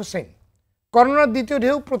মোস্তাক হোসেন। করোনার দ্বিতীয়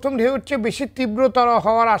ঢেউ প্রথম ঢেউর চেয়ে বেশি তীব্রতর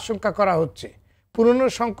হওয়ার আশঙ্কা করা হচ্ছে। পুরনো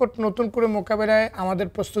সংকট নতুন করে মোকাবেলায় আমাদের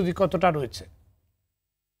প্রস্তুতি কতটা রয়েছে?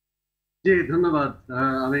 জি ধন্যবাদ।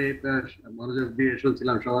 আমি মনোযোগ দিয়ে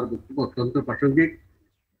শুনছিলাম, সবার বক্তব্য অত্যন্ত প্রাসঙ্গিক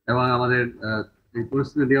এবং আমাদের এই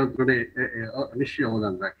পরিস্থিতি নিয়ন্ত্রণে নিশ্চয়ই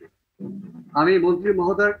অবদান রাখে। আমি মন্ত্রী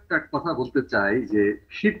মহোদয়ের একটা কথা বলতে চাই যে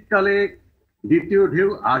শীতকালে দ্বিতীয় ঢেউ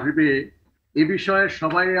আসবে এ বিষয়ে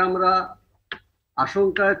সবাই আমরা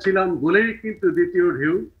আশঙ্কায় ছিলাম বলেই কিন্তু দ্বিতীয়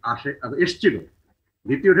ঢেউ এসছিল।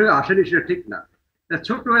 দ্বিতীয় ঢেউ আসেনি সেটা ঠিক না,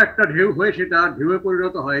 ছোট একটা ঢেউ হয়ে সেটা ঢেউয়ে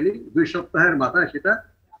পরিণত হয়নি, 2 সপ্তাহের মাথায় সেটা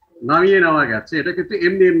নামিয়ে নেওয়া গেছে, এটা কিন্তু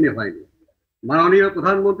এমনি এমনি হয়নি। মাননীয়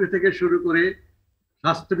প্রধানমন্ত্রী থেকে শুরু করে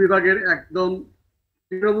স্বাস্থ্য বিভাগের একদম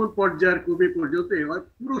তৃণমূল পর্যায়ের কর্মী পর্যন্ত এবার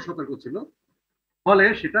পুরো সতর্ক ছিল, ফলে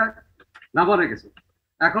সেটা নামানো গেছে।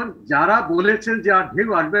 এখন যারা বলেছেন যে আর ঢেউ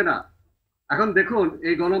আসবে না, এখন দেখুন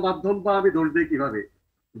এই গণমাধ্যম বা আমি দোষ দিই কিভাবে,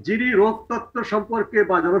 যিনি রোগ তত্ত্ব সম্পর্কে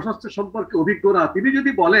বা জনস্বাস্থ্য সম্পর্কে অভিজ্ঞ না, তিনি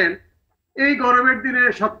যদি বলেন এই গরমের দিনে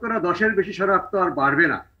শতকরা 10-এর বেশি শনাক্ত আর বাড়বে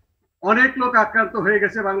না, অনেক লোক আক্রান্ত হয়ে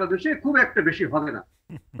গেছে বাংলাদেশে, খুব একটা বেশি হবে না,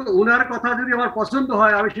 তো উনার কথা যদি আমার পছন্দ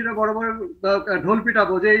হয় আমি সেটা বড় বড় ঢোল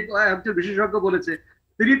পিটাবো যে একজন বিশেষজ্ঞ বলেছে।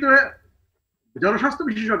 তিনি তো জনস্বাস্থ্য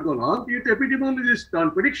বিশেষজ্ঞ নন, তিনি তো এপিডেমিওলজিস্ট নন,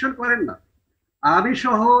 প্রেডিকশন করেন না। আমি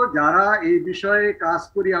সহ যারা এই বিষয়ে কাজ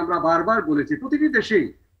করি আমরা বারবার বলেছি, প্রতিটি দেশেই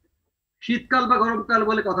শীতকাল বা গরমকাল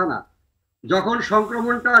বলে কথা না, যখন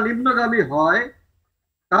সংক্রমণটা নিম্নগামী হয়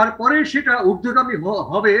তারপরে সেটা ঊর্ধ্বগামী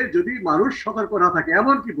হবে যদি মানুষ সতর্ক না থাকে।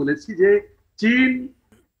 এমনকি বলেছি যে চীন,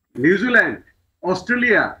 নিউজিল্যান্ড,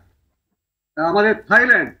 অস্ট্রেলিয়া, আমাদের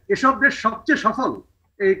থাইল্যান্ড, এসব দেশ সবচেয়ে সফল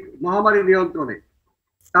এই মহামারী নিয়ন্ত্রণে।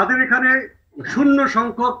 তাদের এখানে শূন্য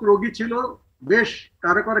সংখ্যক রোগী ছিল বেশ,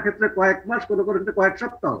 কারো কারো ক্ষেত্রে কয়েক মাস, কোনো কোনো ক্ষেত্রে কয়েক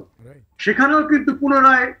সপ্তাহ, সেখানেও কিন্তু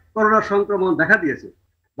পুনরায় করোনা সংক্রমণ দেখা দিয়েছে।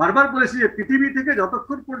 বারবার বলেছি যে পৃথিবী থেকে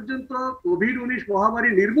যতক্ষণ পর্যন্ত কোভিড-19 মহামারী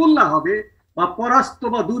নির্মূল না হবে বা পরাস্ত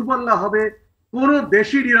বা দুর্বল না হবে, কোনো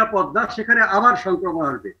দেশই নিরাপদ না, সেখানে আবার সংক্রমণ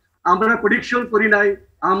আসবে। আমরা প্রেডিকশন করি নাই,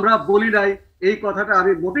 আমরা বলি নাই, এই কথাটা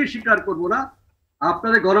আমি মোটেই স্বীকার করব না।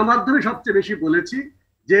 আপনাদের গণমাধ্যমে সবচেয়ে বেশি বলেছি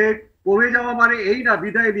যে কমে যাওয়া মানে এই না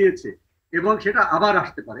বিদায় নিয়েছে, এবং সেটা আবার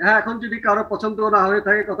আসতে পারে। হ্যাঁ, এখন যদি কারো পছন্দ না হয়ে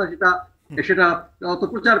থাকে কথা, সেটা অত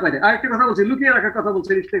প্রচার পায়। আরেকটা কথা বলছি, লুকিয়ে রাখার কথা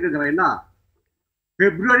বলছি, নিশ্চয়ই যাবে না।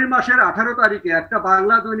 ফেব্রুয়ারি মাসের 18 তারিখে একটা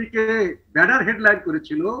বাংলা দৈনিকে ব্যানার হেডলাইন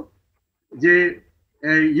করেছিল যে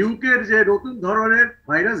ইউকের যে নতুন ধরনের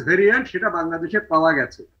ভাইরাস ভেরিয়েন্ট সেটা বাংলাদেশে পাওয়া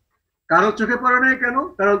গেছে। কারো চোখে পড়ে নাই কেন?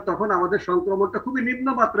 কারণ তখন আমাদের সংক্রমণটা খুবই নিম্ন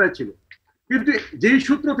মাত্রায় ছিল। কিন্তু যেই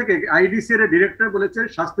সূত্র থেকে আইডিসি এর ডিরেক্টর বলেছেন,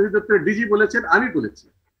 স্বাস্থ্য অধিদপ্তরের ডিজি বলেছেন, আমি বলেছি,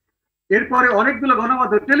 এরপরে অনেকগুলো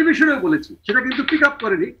গণমাধ্যম, টেলিভিশনেও বলেছি, সেটা কিন্তু পিক আপ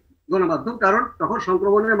করেনি গণমাধ্যম, কারণ তখন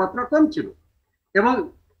সংক্রমণের মাত্রা কম ছিল। এবং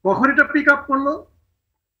কখন এটা পিক আপ করলো?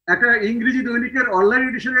 একটা ইংরেজি দৈনিকের অনলাইন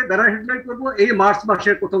এডিশনে ব্যানার হেডলাইন করবো এই মার্চ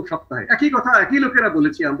মাসের প্রথম সপ্তাহে, একই কথা একই লোকেরা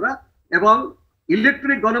বলেছি আমরা, এবং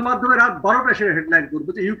ইলেকট্রনিক গণমাধ্যমে রাত 12টা সে হেডলাইন করবো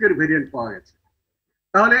যে ইউকের ভেরিয়েন্ট পাওয়া গেছে।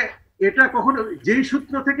 তাহলে এটা কখনো, যেই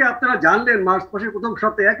সূত্র থেকে আপনারা জানলেন মার্চ মাসের প্রথম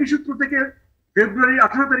সপ্তাহে, একই সূত্র থেকে ফেব্রুয়ারি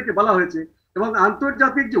 18 তারিখে বলা হয়েছে, এবং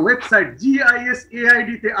আন্তর্জাতিক যে ওয়েবসাইট GISAID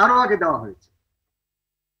তে আরো আগে দেওয়া হয়েছে।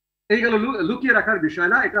 এই গেল লুকিয়ে রাখার বিষয়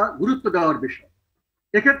না, এটা গুরুত্ব দেওয়ার বিষয়।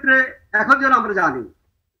 এক্ষেত্রে এখন যেন আমরা জানি,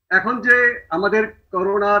 এখন যে আমাদের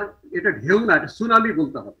করোনার এটা ঢেউ না, এটা সুনামি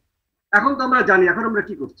বলতে হবে। এখন তো আমরা জানি, এখন আমরা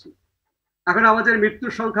কি করছি। এখন আমাদের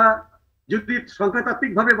মৃত্যুর সংখ্যা, যদি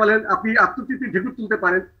সংখ্যাতাত্ত্বিক ভাবে বলেন, আপনি আত্মতৃপ্তি ঢেকুর তুলতে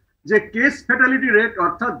পারেন যে কেস ফ্যাটালিটি রেট,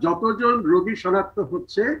 অর্থাৎ যতজন রোগী শনাক্ত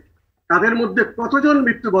হচ্ছে তাদের মধ্যে কতজন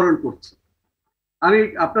মৃত্যুবরণ করছে। আমি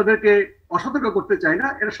আপনাদেরকে অসতর্ক করতে চাই না,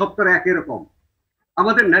 এটা 1/2 এরকম।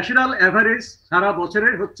 আমাদের ন্যাশনাল অ্যাভারেজ সারা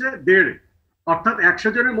বছরের হচ্ছে 1.5, অর্থাৎ 100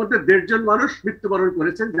 জনের মধ্যে 1.5 জন মানুষ মৃত্যুবরণ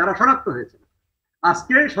করেছেন যারা শনাক্ত হয়েছেন।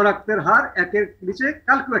 আজকে শনাক্তের হার 1-এর নিচে,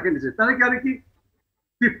 কালকেও 1-এর নিচে। তাহলে কি আমি কি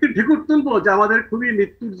তৃপ্তির ঢেকুর তুলবো যে আমাদের খুবই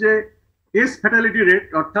মৃত্যুর যে কেস ফ্যাটালিটি রেট,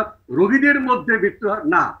 অর্থাৎ রোগীদের মধ্যে মৃত্যু হার?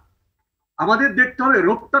 না, আমাদের দেখতে হবে,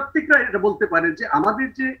 রোগতাত্ত্বিকরা এটা বলতে পারেন যে আমাদের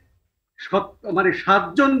যে 7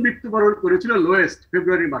 জন মৃত্যুবরণ করেছিল লোয়েস্ট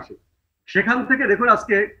ফেব্রুয়ারি মাসে, সেখান থেকে দেখুন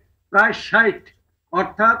আজকে প্রায় 60,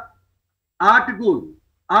 অর্থাৎ 8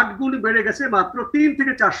 গুণ বেড়ে গেছে মাত্র 3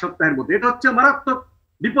 থেকে 4 সপ্তাহের মধ্যে। এটা হচ্ছে মারাত্মক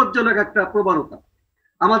বিপজ্জনক একটা প্রবণতা।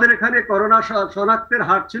 আমাদের এখানে করোনা শনাক্তের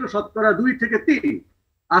হার ছিল 2 থেকে 3,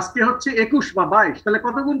 আজকে হচ্ছে 21 বা 22, তাহলে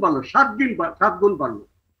কত গুণ বাড়লো? 7 গুণ বাড়লো।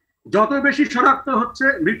 যত বেশি শনাক্ত হচ্ছে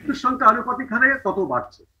মৃত্যুর সংখ্যা আনুপাতিক হারে তত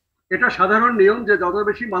বাড়ছে। এটা সাধারণ নিয়ম যে যত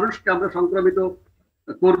বেশি মানুষকে আমরা সংক্রমিত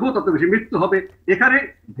করব তত বেশি মৃত্যু হবে। এখানে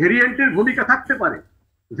ভেরিয়েন্টের ভূমিকা থাকতে পারে।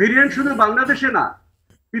 ভেরিয়েন্ট শুধু বাংলাদেশে না,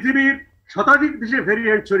 পৃথিবীর শতাধিক দেশে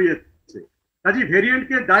ভেরিয়েন্ট ছড়িয়েছে। কাজে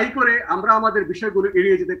ভেরিয়েন্টকে দায়ী করে আমরা আমাদের বিষয়গুলো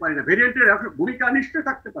এড়িয়ে যেতে পারি না। ভেরিয়েন্টের ভূমিকা নিশ্চয়ই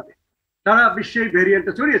থাকতে পারে, সারা বিশ্বে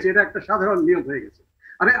ভেরিয়েন্টটা ছড়িয়েছে, এটা একটা সাধারণ নিয়ম হয়ে গেছে।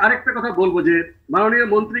 আমি আরেকটা কথা বলবো যে মাননীয়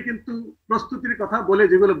মন্ত্রী কিন্তু প্রস্তুতির কথা বলে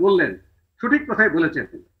যেগুলো বললেন সঠিক কথাই বলেছেন।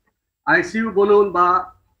 আইসিইউ বলুন বা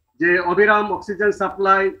যে অবিরাম অক্সিজেন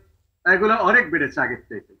সাপ্লাই, এগুলো অনেক বেড়েছে আগের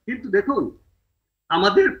থেকে। কিন্তু দেখুন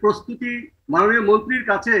আমাদের প্রস্তুতি মাননীয় মন্ত্রীর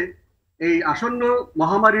কাছে এই আসন্ন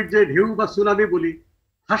মহামারীর যে ঢেউ বা সুনামি বলি,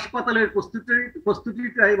 হাসপাতালের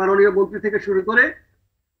প্রস্তুতিটাই মাননীয় মন্ত্রী থেকে শুরু করে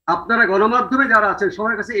আপনারা গণমাধ্যমে যারা আছেন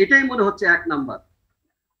সবার কাছে এটাই মনে হচ্ছে 1 নাম্বার।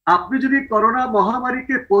 আপনি যদি করোনা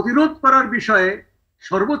মহামারীকে প্রতিরোধ করার বিষয়ে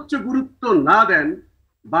সর্বোচ্চ গুরুত্ব না দেন,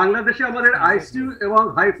 বাংলাদেশে আমাদের আইসিইউ এবং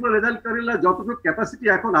হাইফ্লো রেজাল্ট ক্যানুলা যতটুকু ক্যাপাসিটি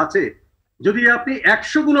এখন আছে, যদি আপনি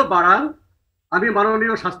 100 গুলো বাড়ান, আমি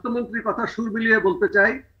মাননীয় স্বাস্থ্যমন্ত্রীর কথা সুর মিলিয়ে বলতে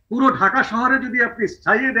চাই, পুরো ঢাকা শহরে যদি আপনি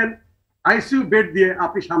ছাইয়ে দেন আইসিইউ বেড দিয়ে,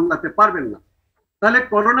 আপনি সামলাতে পারবেন না। তাহলে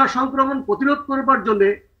করোনা সংক্রমণ প্রতিরোধ করবার জন্য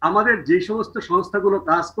আমাদের যে সমস্ত সংস্থাগুলো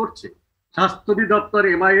কাজ করছে, স্বাস্থ্য অধিদপ্তর,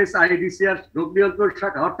 MIS, IDCR, রোগ নিয়ন্ত্রণ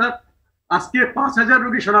শাখা, অর্থাৎ আজকে 5000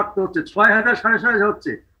 রোগী শনাক্ত হচ্ছে, 6000 6,500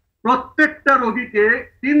 হচ্ছে। প্রত্যেকটা রোগীকে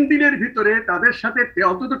 3 দিনের ভিতরে তাদের সাথে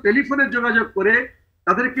অন্তত টেলিফোনে যোগাযোগ করে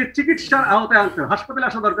তাদেরকে চিকিৎসার আওতায় আনতে হবে। হাসপাতালে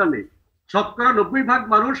আসা দরকার নেই। 90%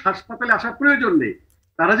 মানুষ হাসপাতালে আসার প্রয়োজন নেই।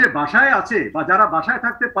 তারা যে বাসায় আছে বা যারা বাসায়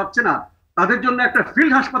থাকতে পারছে না, তাদের জন্য একটা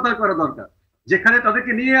ফিল্ড হাসপাতাল করা দরকার, যেখানে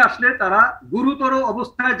তাদেরকে নিয়ে আসলে তারা গুরুতর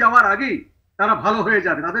অবস্থায় যাওয়ার আগেই তারা ভালো হয়ে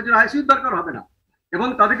যাবে, তাদের জন্য আইসিইউ দরকার হবে না। এবং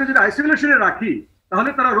তাদেরকে যদি আইসোলেশনে রাখি, তাহলে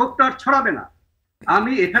তারা রোগটা আর ছড়াবে না।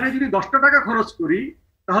 আমি এখানে যদি 10 টাকা খরচ করি,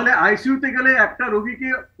 তাহলে আইসিইউতে গেলে একটা রোগীকে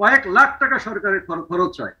কয়েক লাখ টাকা সরকারের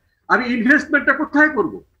খরচ হয়। আমি ইনভেস্টমেন্টটা কোথায়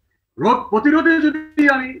করব? রোগ প্রতিরোধে যদি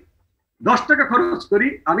আমি 10 টাকা খরচ করি,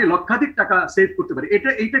 আমি লক্ষাধিক টাকা সেভ করতে পারি।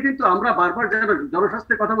 এইটা কিন্তু আমরা বারবার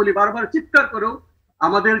জনস্বাস্থ্যের কথা বলি, বারবার চিৎকার করেও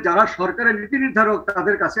আমাদের যারা সরকারের নীতি নির্ধারক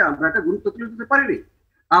তাদের কাছে আমরা একটা গুরুত্ব তুলে দিতে পারিনি।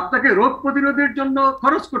 আপনাকে রোগ প্রতিরোধের জন্য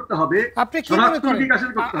খরচ করতে হবে। আপনি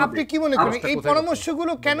কি মনে করেন এই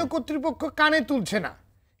পরামর্শগুলো কেন কর্তৃপক্ষ কানে তুলছে না?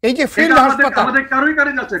 এই যে ফিল্ড হাসপাতাল আমাদের কারোই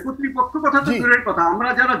কানে যাচ্ছে, কর্তৃপক্ষ কথা তো দূরের কথা, আমরা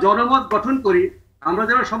যারা জনমত গঠন করি, আমরা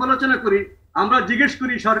যারা সমালোচনা করি, আমরা জিজ্ঞেস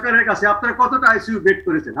করি সরকারের কাছে আপনারা কতটা আইসিইউ বেড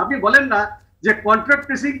করেছেন। আপনি বলেন না যে কন্ট্রাক্ট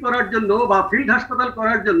ট্রেসিং করার জন্য বা ফিল্ড হাসপাতাল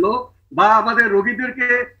করার জন্য বা আমাদের রোগীদেরকে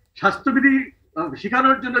স্বাস্থ্যবিধি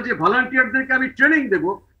শেখানোর জন্য যে ভলান্টিয়ারদেরকে আমি ট্রেনিং দেব,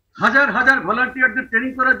 হাজার হাজার ভলান্টিয়ারদের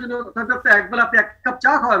ট্রেনিং করার জন্য তাদের একবেলা আপনি 1 কাপ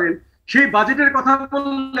চা খাওয়াবেন, সেই বাজেটের কথা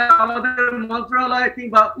বললে আমাদের মন্ত্রণালয়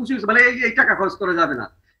কিংবা উচিত মানে এই টাকা খরচ করা যাবে না।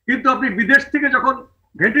 কিন্তু আপনি বিদেশ থেকে যখন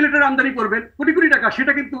ভেন্টিলেটর আমদানি করবেন কোটি কোটি টাকা,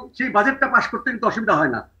 সেটা কিন্তু সেই বাজেটটা পাস করতে কিন্তু অসুবিধা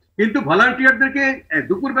হয় না। কিন্তু ভলান্টিয়ারদেরকে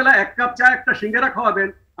দুপুরবেলা 1 কাপ চা একটা সিঙ্গারা খাওয়াবেন,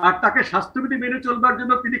 আর তাকে স্বাস্থ্যবিধি মেনে চলবার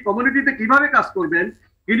জন্য তিনি কমিউনিটিতে কিভাবে কাজ করবেন,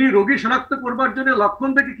 তিনি রোগী শনাক্ত করবার জন্য লক্ষণ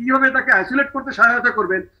থেকে কিভাবে তাকে আইসোলেট করতে সহায়তা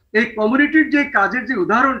করবেন, এই কমিউনিটির যে কাজের যে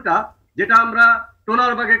উদাহরণটা, যেটা আমরা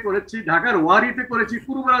টোলারবাগে করেছি, ঢাকার ওয়ারিতে করেছি,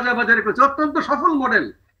 পূর্ব রাজাবাজারে করেছি, অত্যন্ত সফল মডেল।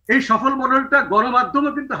 এই সফল মডেলটা গণমাধ্যমে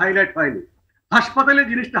কিন্তু হাইলাইট হয়নি, হাসপাতালে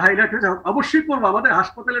জিনিসটা হাইলাইট হয়েছে। অবশ্যই করবো, আমাদের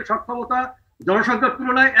হাসপাতালের সক্ষমতা জনসংখ্যার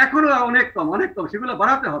তুলনায় এখনো অনেক কম, সেগুলো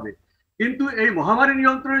বাড়াতে হবে। কিন্তু এই মহামারী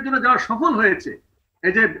নিয়ন্ত্রণের জন্য যারা সফল হয়েছে,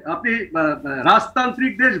 এই যে আপনি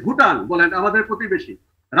রাজতান্ত্রিক দেশ ভুটান বলেন আমাদের প্রতিবেশী,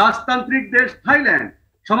 রাজতান্ত্রিক দেশ থাইল্যান্ড,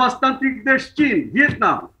 সমাজতান্ত্রিক দেশ চীন,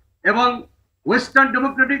 ভিয়েতনাম, এবং ওয়েস্টার্ন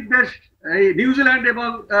ডেমোক্রেটিক দেশ এই নিউজিল্যান্ড এবং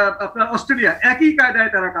আপনার অস্ট্রেলিয়া, একই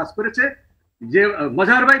কায়দায় তারা কাজ করেছে। যে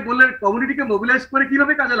মজার ভাই বললেন কমিউনিটিকে মোবিলাইজ করে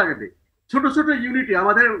কিভাবে কাজে লাগাবে। ছোট ছোট ইউনিটি,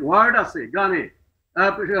 আমাদের ওয়ার্ড আছে গ্রামে,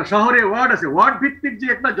 শহরে ওয়ার্ড আছে, ওয়ার্ড ভিত্তিক যে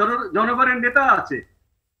একটা জনগণের নেতা আছে,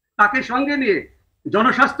 তাকে সঙ্গে নিয়ে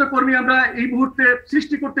জনস্বাস্থ্য কর্মী আমরা এই মুহূর্তে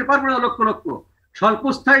সৃষ্টি করতে পারবো না লক্ষ লক্ষ।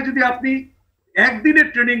 স্বল্পস্থায়ী যদি আপনি একদিনের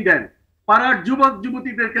ট্রেনিং দেন পাড়ার যুবক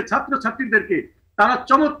যুবতীদেরকে, ছাত্র ছাত্রীদেরকে, তারা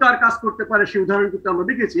চমৎকার কাজ করতে পারে, সেই উদাহরণ কিন্তু আমরা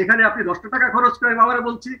দেখেছি। এখানে আপনি 10 টাকা খরচ করেন, আবার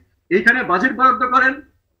বলছি এইখানে বাজেট বরাদ্দ করেন,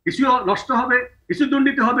 কিছু নষ্ট হবে, কিছু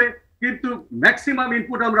দুর্নীতি হবে, কিন্তু ম্যাক্সিমাম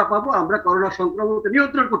ইনপুট আমরা পাবো, আমরা করোনা সংক্রমণকে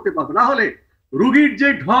নিয়ন্ত্রণ করতে পারবো। না হলে রোগীর যে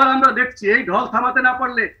ঢল আমরা দেখছি, এই ঢল থামাতে না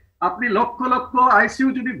পারলে আপনি লক্ষ লক্ষ আইসিইউ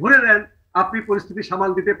যদি ভরে দেন, আপনি পরিস্থিতি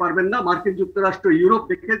সামাল দিতে পারবেন না। মার্কিন যুক্তরাষ্ট্র, ইউরোপ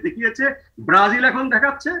দেখিয়েছে, ব্রাজিল এখন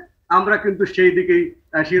দেখাচ্ছে, আমরা কিন্তু সেই দিকেই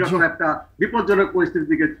সেরকম একটা বিপজ্জনক পরিস্থিতির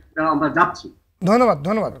দিকে আমরা যাচ্ছি। ধন্যবাদ।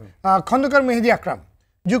 খন্দকার মেহেদী আকরাম,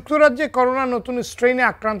 যুক্তরাজ্যে করোনা নতুন স্ট্রেইনে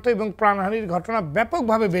আক্রান্ত এবং প্রাণহানির ঘটনা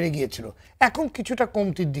ব্যাপকভাবে বেড়ে গিয়েছিল, এখন কিছুটা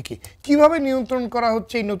কমতির দিকে। কিভাবে নিয়ন্ত্রণ করা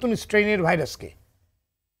হচ্ছে এই নতুন স্ট্রেইনের ভাইরাসকে?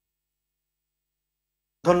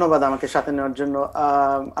 ধন্যবাদ আমাকে সাথে নেওয়ার জন্য।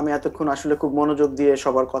 আমি এতক্ষণ আসলে খুব মনোযোগ দিয়ে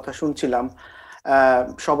সবার কথা শুনছিলাম।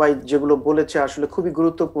 সবাই যেগুলো বলেছে আসলে খুবই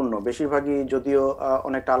গুরুত্বপূর্ণ। বেশিরভাগই যদিও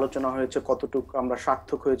অনেকটা আলোচনা হয়েছে কতটুক আমরা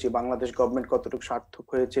সার্থক হয়েছি, বাংলাদেশ গভর্নমেন্ট কতটুক সার্থক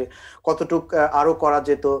হয়েছে, কতটুক আরো করা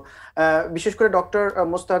যেত। বিশেষ করে ডক্টর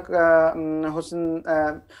মোস্তাক হোসেন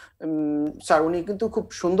স্যার, উনি কিন্তু খুব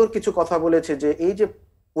সুন্দর কিছু কথা বলেছে যে এই যে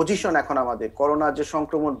পজিশন এখন আমাদের, করোনা যে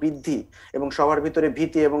সংক্রমণ বৃদ্ধি এবং সবার ভিতরে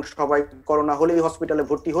ভীতি এবং সবাই করোনা হলেই হসপিটালে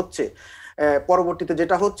ভর্তি হচ্ছে, পরবর্তীতে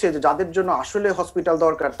যেটা হচ্ছে যে যাদের জন্য আসলে হসপিটাল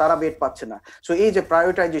দরকার তারা বেড পাচ্ছে না। সো এই যে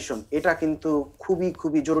প্রায়োরিটাইজেশন, এটা কিন্তু খুবই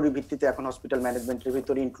খুবই জরুরি ভিত্তিতে এখন হসপিটাল ম্যানেজমেন্টের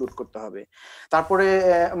ভিতরে ইনক্লুড করতে হবে। তারপরে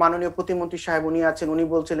মাননীয় প্রতিমন্ত্রী সাহেব উনি আছেন, উনি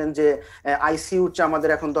বলছিলেন যে আইসিইউর চেয়ে আমাদের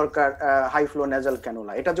এখন দরকার হাই ফ্লো নেজাল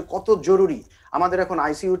ক্যানুলা। এটা যে কত জরুরি, আমাদের এখন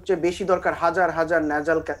আইসিইউর চেয়ে বেশি দরকার হাজার হাজার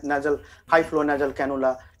nasal high flow nasal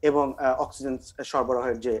cannula এবং অক্সিজেন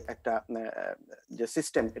সরবরাহের যে একটা যে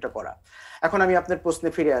সিস্টেম, এটা করা। এখন আমি আপনার প্রশ্নে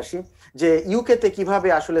ফিরে আসি যে ইউকেতে কিভাবে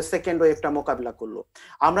আসলে সেকেন্ড ওয়েভটা মোকাবিলা করলো।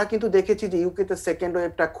 আমরা কিন্তু দেখেছি যে ইউকেতে সেকেন্ড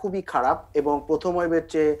ওয়েভটা খুবই খারাপ এবং প্রথম ওয়েভের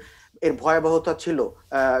চেয়ে এর ভয়াবহতা ছিল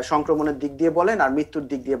সংক্রমণের দিক দিয়ে বলেন আর মৃত্যুর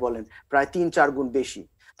দিক দিয়ে বলেন প্রায় 3-4 গুণ বেশি।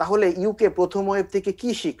 তাহলে ইউকে প্রথম ওয়েভ থেকে কি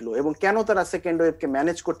শিখলো এবং কেন তারা সেকেন্ড ওয়েভকে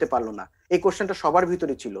ম্যানেজ করতে পারলো না, এই কোশ্চেনটা সবার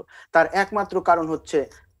ভিতরে ছিল। তার একমাত্র কারণ হচ্ছে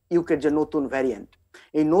ইউকের যে নতুন ভ্যারিয়েন্ট।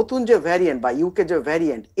 এই নতুন যে ভ্যারিয়েন্ট বা ইউকে যে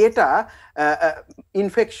ভ্যারিয়েন্ট, এটা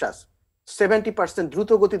ইনফেকশাস, 70%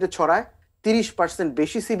 দ্রুত গতিতে ছড়ায়, 30%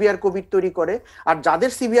 বেশি সিভিয়ার কোভিড তৈরি করে, আর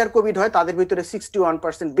যাদের সিভিয়ার কোভিড হয় তাদের ভিতরে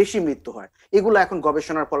 61% বেশি মৃত্যু হয়। এগুলো এখন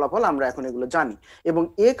গবেষণার ফলাফল, আমরা এখন এগুলো জানি। এবং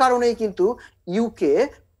এ কারণেই কিন্তু ইউকে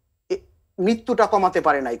মৃত্যুটা কমাতে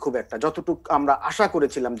পারে নাই খুব একটা, যতটুকু আমরা আশা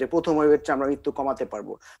করেছিলাম যে প্রথম ওয়েভের চেয়ে আমরা মৃত্যু কমাতে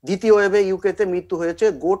পারবো। দ্বিতীয় ওয়েভে ইউকেতে মৃত্যু হয়েছে,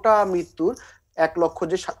 গোটা মৃত্যুর 1 লক্ষ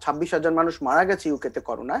যে 26,000 মানুষ মারা গেছে ইউকেতে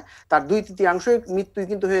করোনায়, তার 2/3 মৃত্যু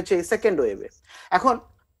কিন্তু হয়েছে এই সেকেন্ড ওয়েভে। এখন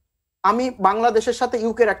আমি বাংলাদেশের সাথে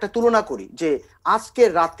ইউকের একটা তুলনা করি যে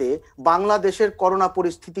আজকের রাতে বাংলাদেশের করোনা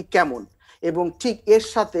পরিস্থিতি কেমন, এবং ঠিক এর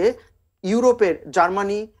সাথে ইউরোপের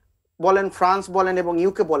জার্মানি বলেন, ফ্রান্স বলেন এবং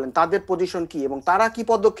ইউকে বলেন, তাদের পজিশন কি এবং তারা কি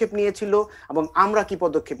পদক্ষেপ নিয়েছিল এবং আমরা কি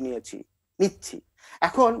পদক্ষেপ নিচ্ছি।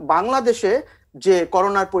 এখন বাংলাদেশে যে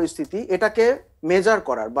করোনার পরিস্থিতি, এটাকে মেজার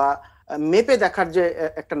করার বা মেপে দেখার যে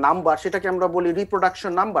একটা নাম্বার, সেটাকে আমরা বলি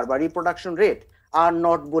রিপ্রোডাকশন নাম্বার বা রিপ্রোডাকশন রেট, আর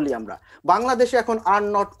নট বলি আমরা। বাংলাদেশে এখন আর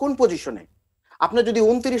নট কোন পজিশনে? আপনি যদি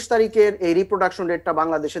 29 তারিখের এই রিপ্রোডাকশন রেটটা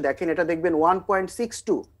বাংলাদেশে দেখেন, এটা দেখবেন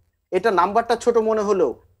 1.62। এটা নাম্বারটা ছোট মনে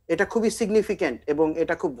হলেও এটা খুবই সিগনিফিক্যান্ট এবং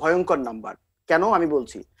এটা খুব ভয়ঙ্কর নাম্বার। কেন আমি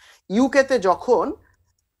বলছি, ইউকেতে যখন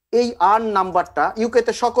এই আর নাম্বারটা,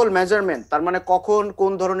 ইউকেতে সকল মেজারমেন্ট, তার মানে কখন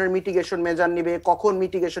কোন ধরনের মিটিগেশন মেজার নিবে, কখন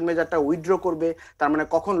মিটিগেশন মেজারটা উইথড্র করবে, তার মানে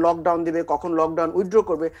কখন লকডাউন দিবে, কখন লকডাউন উইথড্র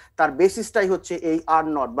করবে, তার বেসিসটাই হচ্ছে এই আর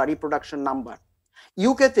নট বা রিপ্রোডাকশন নাম্বার।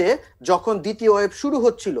 ইউকেতে যখন দ্বিতীয় ওয়েভ শুরু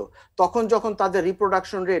হচ্ছিল, তখন যখন তাদের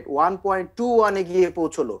রিপ্রোডাকশন রেট 1.21-এ গিয়ে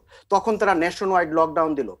পৌঁছলো, তখন তারা ন্যাশন ওয়াইড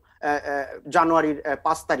লকডাউন দিল জানুয়ারির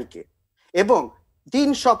 5 তারিখে। এবং 3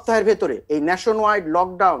 সপ্তাহের ভেতরে এই ন্যাশন ওয়াইড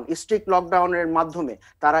লকডাউন, স্ট্রিক্ট লকডাউনের মাধ্যমে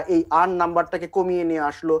তারা এই আর নাম্বারটাকে কমিয়ে নিয়ে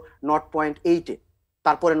আসলো 0.8-এ,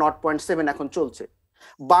 তারপরে 0.7 এখন চলছে।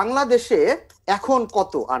 বাংলাদেশে এখন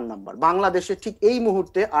কত আর নাম্বার? বাংলাদেশে ঠিক এই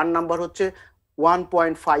মুহূর্তে আর নাম্বার হচ্ছে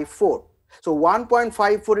 1.54। So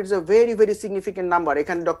 1.54 is a very, very significant number.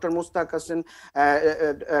 এখানে ডক্টর মুস্তাক হাসান,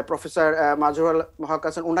 প্রফেসর মাজহারুল হক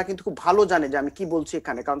হাসান, ওনারা কিন্তু খুব ভালো জানে যে আমি কি বলছি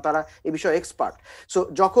এখানে, কারণ তারা এই বিষয়ে এক্সপার্ট। সো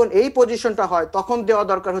যখন এই পজিশনটা হয়, তখন দেওয়া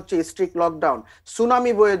দরকার হচ্ছে স্ট্রিক্ট লকডাউন।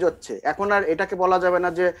 সুনামি বয়ে যাচ্ছে, এখন আর এটাকে বলা যাবে না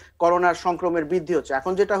যে করোনার সংক্রমণের বৃদ্ধি হচ্ছে।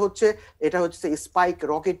 এখন যেটা হচ্ছে, এটা হচ্ছে স্পাইক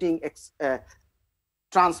রকেটিং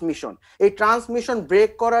ট্রান্সমিশন। এই ট্রান্সমিশন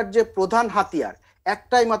ব্রেক করার যে প্রধান হাতিয়ার,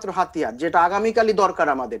 একটাই মাত্র হাতিয়ার, যেটা আগামীকালই দরকার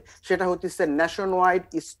আমাদের, সেটা হচ্ছে nation wide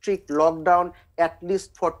strict lockdown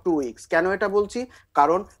at least for 2 weeks. কেন এটা বলছি?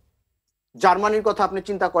 কারণ জার্মানির কথা আপনি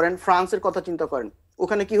চিন্তা করেন, ফ্রান্সের কথা চিন্তা করেন,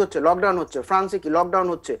 ওখানে কি হচ্ছে? লকডাউন হচ্ছে। ফ্রান্সে কি লকডাউন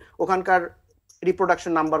হচ্ছে? ওখানকার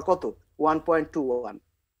রিপ্রোডাকশন নাম্বার কত? 1.21।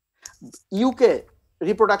 ইউকে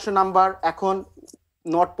রিপ্রোডাকশন নাম্বার এখন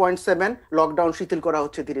 0.7, লকডাউন শিথিল করা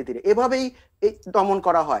হচ্ছে ধীরে ধীরে। এভাবেই দমন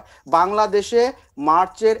করা হয়। বাংলাদেশে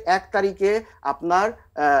মার্চের 1 তারিখে আপনার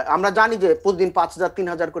আমরা জানি যে প্রতিদিন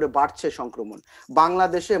 5,000-3,000 করে বাড়ছে সংক্রমণ।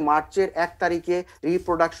 বাংলাদেশে মার্চের 1 তারিখে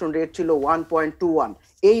রিপ্রোডাকশন রেট ছিল 1.21।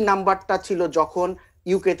 এই নাম্বারটা ছিল যখন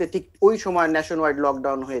ইউকেতে ঠিক ওই সময় ন্যাশন ওয়াইড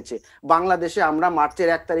লকডাউন হয়েছে। বাংলাদেশে আমরা মার্চের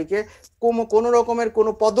 1 তারিখে কোনো রকমের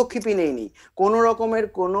কোনো পদক্ষেপই নেইনি, কোনো রকমের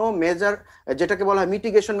কোনো মেজার, যেটাকে বলা হয়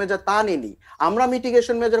মিটিগেশন মেজার, তা নেইনি। আমরা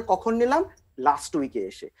মিটিগেশন মেজার কখন নিলাম? লাস্ট উইকে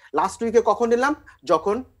এসে। লাস্ট উইকে কখন নিলাম?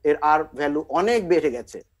 যখন এর আর ভ্যালু অনেক বেড়ে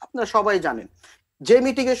গেছে। আপনারা সবাই জানেন যে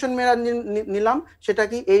মিটিগেশন মেজার নিলাম সেটা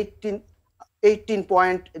কি 18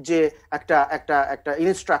 পয়েন্ট যে একটা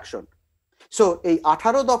ইনস্ট্রাকশন। সো এই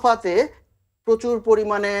 18 দফাতে প্রচুর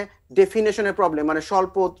পরিমাণে ডেফিনেশনের প্রবলেম, মানে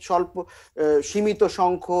স্বল্প সীমিত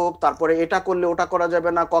সংখ্যক, তারপরে এটা করলে ওটা করা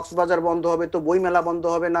যাবে না, কক্সবাজার বন্ধ হবে তো বইমেলা বন্ধ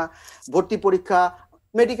হবে না, ভর্তি পরীক্ষা,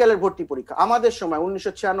 মেডিকেলের ভর্তি পরীক্ষা। আমাদের সময়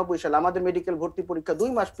 1996 সালে আমাদের মেডিকেল ভর্তি পরীক্ষা 2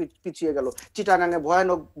 মাস পিছিয়ে গেল চিটাগাঙে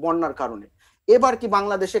ভয়ানক বন্যার কারণে। এবার কি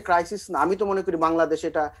বাংলাদেশে ক্রাইসিস না? আমি তো মনে করি বাংলাদেশে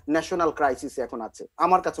এটা ন্যাশনাল ক্রাইসিস এখন আছে,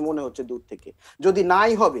 আমার কাছে মনে হচ্ছে দূর থেকে। যদি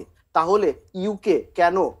নাই হবে, তাহলে ইউকে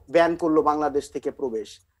কেন ব্যান করলো বাংলাদেশ থেকে প্রবেশ?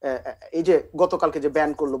 এই যে গতকালকে যে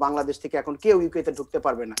ব্যান করলো, বাংলাদেশ থেকে এখন কেউ ইউকেতে ঢুকতে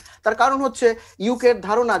পারবে না। তার কারণ হচ্ছে ইউকের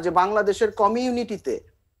ধারণা যে বাংলাদেশের কমিউনিটিতে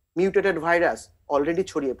মিউটেটেড ভাইরাস অলরেডি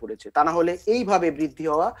ছড়িয়ে পড়েছে, তা না হলে এইভাবে বৃদ্ধি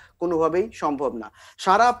হওয়া কোনোভাবেই সম্ভব না।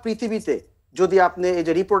 সারা পৃথিবীতে যদি আপনি এই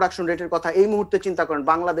যে রিপ্রোডাকশন রেটের কথা এই মুহূর্তে চিন্তা করেন,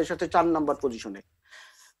 বাংলাদেশ আছে 4 নম্বর পজিশনে।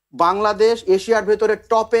 বাংলাদেশ এশিয়ার ভেতরে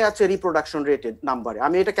টপে আছে রিপ্রোডাকশন রেটের নাম্বারে।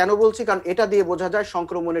 আমি এটা কেন বলছি, কারণ এটা দিয়ে বোঝা যায়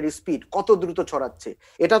সংক্রমণের স্পিড কত দ্রুত ছড়াচ্ছে।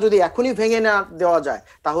 এটা যদি এখনই ভেঙে না দেওয়া যায়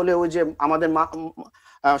তাহলে ওই যে আমাদের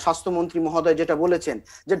স্বাস্থ্যমন্ত্রী মহোদয় যেটা বলেছেন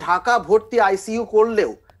যে ঢাকা ভর্তি আইসিইউ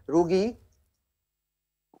করলেও রোগী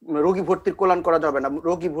ভর্তির কল্যাণ করা যাবে না,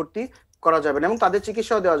 রোগী ভর্তি করা যাবে না এবং তাদের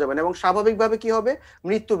চিকিৎসাও দেওয়া যাবে না এবং স্বাভাবিকভাবে কি হবে,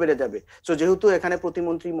 মৃত্যু বেড়ে যাবে। সো যেহেতু এখানে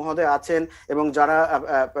প্রতিমন্ত্রী মহোদয় আছেন এবং যারা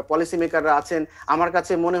পলিসি মেকাররা আছেন, আমার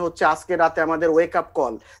কাছে মনে হচ্ছে আজকে রাতে আমাদের ওয়েক আপ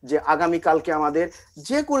কল যে আগামীকালকে আমাদের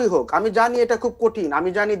যে করেই হোক, আমি জানি এটা খুব কঠিন, আমি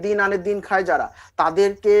জানি দিন আনে দিন খায় যারা,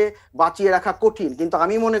 তাদেরকে বাঁচিয়ে রাখা কঠিন, কিন্তু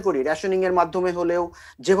আমি মনে করি রেশনিং এর মাধ্যমে হলেও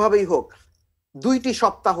যেভাবেই হোক 2টি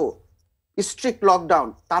সপ্তাহ স্ট্রিক্ট লকডাউন,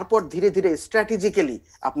 তারপর ধীরে ধীরে স্ট্র্যাটেজিক্যালি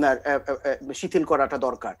আপনার শিথিল করাটা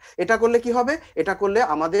দরকার। এটা করলে কি হবে, এটা করলে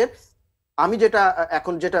আমাদের, আমি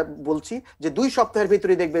যেটা বলছি যে 2 সপ্তাহের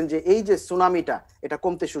ভিতরে দেখবেন যে এই যে সুনামিটা এটা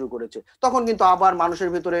কমতে শুরু করেছে, তখন কিন্তু আবার মানুষের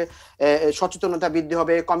ভিতরে সচেতনতা বৃদ্ধি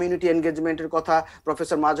হবে। কমিউনিটি এনগেজমেন্টের কথা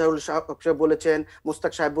প্রফেসর মাজহারুল সাহেব বলেছেন,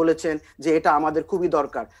 মুস্তাক সাহেব বলেছেন যে এটা আমাদের খুবই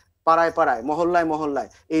দরকার। পাড়ায় পাড়ায়, মহল্লায় মহল্লায়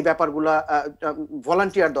এই ব্যাপারগুলা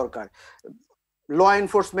ভলান্টিয়ার দরকার, ল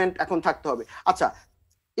এনফোর্সমেন্ট এখন থাকতে হবে। আচ্ছা,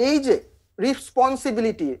 এই যে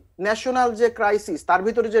রেসপন্সিবিলিটি, ন্যাশনাল যে ক্রাইসিস, তার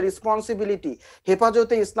ভিতরে যে রেসপন্সিবিলিটি,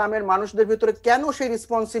 হেফাজতে ইসলামের মানুষদের ভিতরে কেন সেই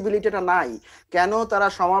রেসপন্সিবিলিটিটা নাই? কেন তারা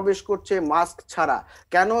সমাবেশ করছে মাস্ক ছাড়া?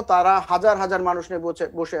 কেন তারা হাজার হাজার মানুষ নিয়ে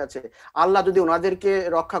বসে আছে? আল্লাহ যদি ওনাদেরকে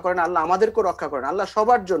রক্ষা করেন, আল্লাহ আমাদেরকেও রক্ষা করেন, আল্লাহ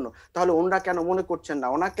সবার জন্য, তাহলে ওনারা কেন মনে করছেন না,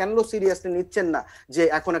 ওনারা কেন সিরিয়াসলি নিচ্ছেন না যে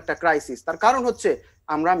এখন একটা ক্রাইসিস? তার কারণ হচ্ছে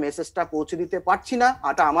আমরা মেসেজটা পৌঁছে দিতে পারছি না,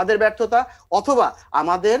 এটা আমাদের ব্যর্থতা, অথবা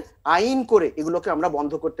আমাদের আইন করে এগুলোকে আমরা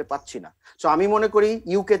বন্ধ করতে পারছি না। সো আমি মনে করি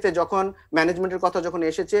ইউকেতে যখন ম্যানেজমেন্টের কথা যখন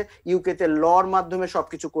এসেছে, ইউকেতে লর মাধ্যমে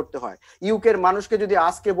সবকিছু করতে হয়। ইউকের মানুষকে যদি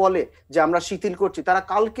আজকে বলে যে আমরা শিথিল করছি, তারা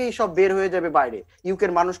কালকেই সব বের হয়ে যাবে বাইরে।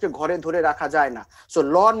 ইউকের মানুষকে ঘরে ধরে রাখা যায় না। সো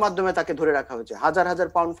লর মাধ্যমে তাকে ধরে রাখা হয়েছে, হাজার হাজার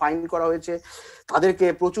পাউন্ড ফাইন করা হয়েছে, তাদেরকে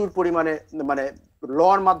প্রচুর পরিমাণে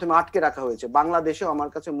লর মাধ্যমে আটকে রাখা হয়েছে। বাংলাদেশেও আমার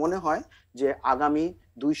কাছে মনে হয় যে আগামী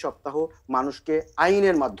 2 সপ্তাহ মানুষকে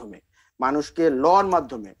আইনের মাধ্যমে, মানুষকে লর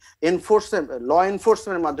মাধ্যমে, ল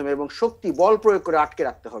এনফোর্সমেন্টের মাধ্যমে এবং শক্তি বল প্রয়োগ করে আটকে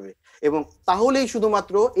রাখতে হবে, এবং তাহলেই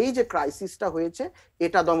শুধুমাত্র এই যে ক্রাইসিসটা হয়েছে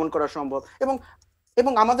এটা দমন করা সম্ভব।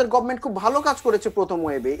 এবং আমাদের গভর্নমেন্ট খুব ভালো কাজ করেছে প্রথম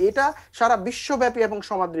ওয়েভে, এটা সারা বিশ্বব্যাপী এবং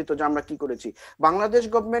সমাদৃত যে আমরা কি করেছি। বাংলাদেশ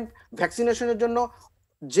গভর্নমেন্ট ভ্যাকসিনেশনের জন্য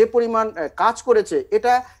যে পরিমাণ কাজ করেছে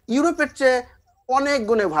এটা ইউরোপের চেয়ে অনেক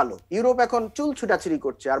গুণে ভালো। ইউরোপ এখন চুল ছুটাছুটি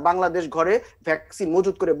করছে আর বাংলাদেশ ঘরে ভ্যাকসিন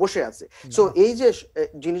মজুত করে বসে আছে। সো এই যে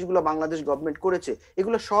জিনিসগুলো বাংলাদেশ গভর্নমেন্ট করেছে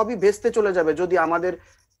এগুলো সবই ভেস্তে চলে যাবে যদি আমাদের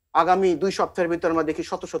আগামী 2 সপ্তাহের ভিতর আমরা দেখি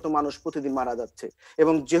শত শত মানুষ প্রতিদিন মারা যাচ্ছে।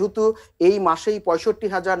 এবং যেহেতু এই মাসেই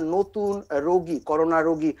 65,000 নতুন রোগী, করোনা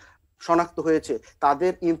রোগী শনাক্ত হয়েছে,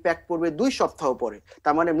 তাদের ইম্প্যাক্ট পড়বে 2 সপ্তাহ পরে।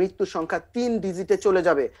 তার মানে মৃত্যুর সংখ্যা 3 ডিজিটে চলে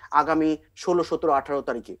যাবে আগামী 16, 17, 18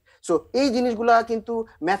 তারিখে। সো এই জিনিসগুলা কিন্তু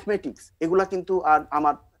ম্যাথমেটিক্স, এগুলা কিন্তু আর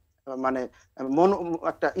আমার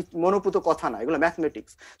একটা মনোপুত কথা না, এগুলো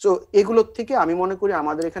ম্যাথমেটিক্স। সো এগুলোর থেকে আমি মনে করি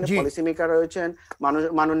আমাদের এখানে পলিসি মেকার রয়েছেন,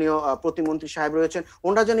 মাননীয় প্রতিমন্ত্রী সাহেব রয়েছেন,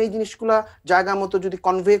 ওনারা যেন এই জিনিসগুলা জায়গা মতো যদি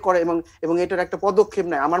কনভে করে এবং এটার একটা পদক্ষেপ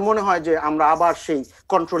নেয়, আমার মনে হয় যে আমরা আবার সেই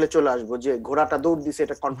কন্ট্রোলে চলে আসবো, যে ঘোড়াটা দৌড় দিছে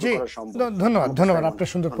এটা কন্ট্রোল করা সম্ভব। ধন্যবাদ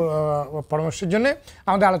আপনার সুন্দর পরামর্শের জন্য।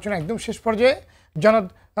 আমাদের আলোচনা একদম শেষ পর্যায়ে।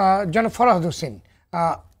 জনাব ফরহাদ হোসেন,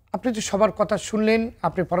 আপনি তো সবার কথা শুনলেন,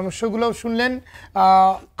 আপনি পরামর্শগুলোও শুনলেন,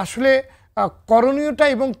 আসলে করণীয়টা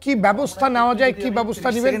এবং কি ব্যবস্থা নেওয়া যায়, কি ব্যবস্থা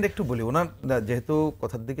নেবেন একটু বলি। ওনার যেহেতু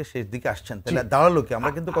কথার দিকে শেষ দিকে আসছেন, তাহলে দাঁড়ালো কি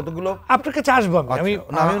আমরা কিন্তু কতগুলো আপনার কাছে আসবো।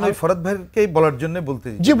 আমি ফরহাদ ভাইকে বলার জন্য বলতে,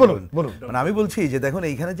 জি বলুন। মানে আমি বলছি যে দেখুন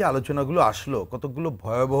এইখানে যে আলোচনাগুলো আসলো কতগুলো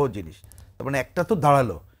ভয়াবহ জিনিস, তার মানে একটা তো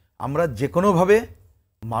দাঁড়ালো আমরা যে কোনোভাবে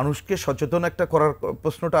মানুষকে সচেতন একটা করার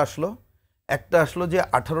প্রশ্নটা আসলো, একটা আসলো যে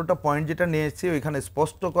 18টা পয়েন্ট যেটা নিয়েছে ওইখানে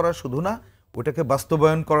স্পষ্ট করা শুধু না, ওটাকে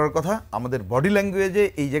বাস্তবায়ন করার কথা, আমাদের বডি ল্যাঙ্গুয়েজে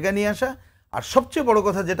এই জায়গায় নিয়ে আসা। আর সবচেয়ে বড়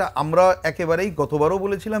কথা যেটা আমরা একেবারেই গতবারও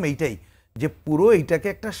বলেছিলাম এইটাই, যে পুরো এইটাকে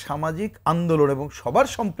একটা সামাজিক আন্দোলন এবং সবার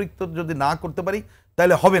সম্পৃক্ত যদি না করতে পারি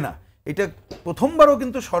তাহলে হবে না। এটা প্রথমবারও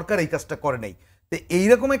কিন্তু সরকার এই কাজটা করে নাই। তো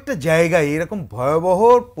এইরকম একটা জায়গায় এইরকম ভয়াবহ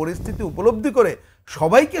পরিস্থিতি উপলব্ধি করে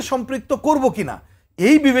সবাইকে সম্পৃক্ত করব কিনা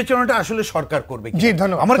এই বিবেচনাটা আসলে সরকার করবে। জি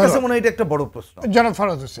ধন্যবাদ। আমার কাছে মনে হয় এটা একটা বড় প্রশ্ন। জনাব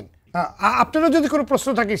ফরহাদ হোসেন, আপনারও যদি কোনো প্রশ্ন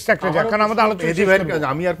থাকে কারণ আমাদের আলোচনা,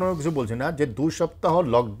 আমি আর কোনো কিছু বলছি না, যে 2 সপ্তাহ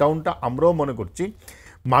লকডাউনটা আমরাও মনে করছি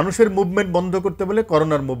মানুষের মুভমেন্ট বন্ধ করতে বলে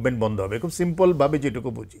করোনার মুভমেন্ট বন্ধ হবে, খুব সিম্পল ভাবে যেটুকু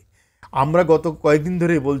বুঝি। আমরা গত কয়েকদিন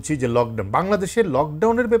ধরে বলছি যে লকডাউন, বাংলাদেশের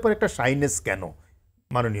লকডাউনের ব্যাপারে একটা শাইনেস কেন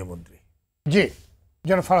মাননীয় মন্ত্রী? জি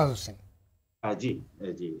জনাব ফরহাদ হোসেন। জি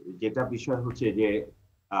জি, যেটা বিষয় হচ্ছে যে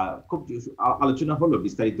খুব আলোচনা হলো,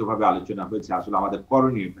 বিস্তারিতভাবে আলোচনা হয়েছে আসলে আমাদের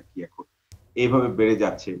করণীয়টা কি এখন। এইভাবে বেড়ে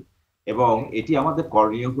যাচ্ছে। এবং এটি আমাদের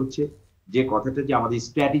করণীয় হচ্ছে যে কথাটা যে আমাদের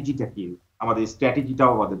স্ট্র্যাটেজিটা কি, আমাদের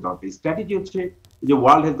স্ট্র্যাটেজিটাও আমাদের দরকার। স্ট্র্যাটেজি হচ্ছে যে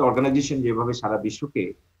ওয়ার্ল্ড হেলথ অর্গানাইজেশন যেভাবে সারা বিশ্বকে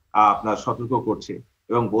আপনার সতর্ক করছে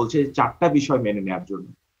এবং বলছে 4টা বিষয় মেনে নেওয়ার জন্য,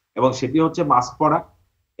 এবং সেটি হচ্ছে মাস্ক পরা,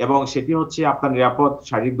 এবং সেটি হচ্ছে আপনার নিরাপদ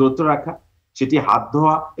শারীরিক দূরত্ব রাখা, সেটি হাত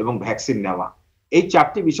ধোয়া এবং ভ্যাকসিন নেওয়া। এই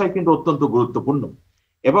 4টি বিষয় কিন্তু অত্যন্ত গুরুত্বপূর্ণ,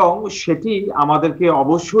 এবং সেটি আমাদেরকে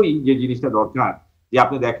অবশ্যই যে জিনিসটা দরকার যে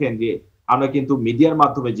আপনি দেখেন যে আমরা কিন্তু মিডিয়ার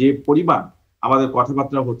মাধ্যমে যে পরিমাণ আমাদের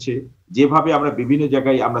কথাবার্তা হচ্ছে, যেভাবে আমরা বিভিন্ন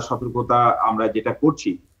জায়গায় আমরা সতর্কতা আমরা যেটা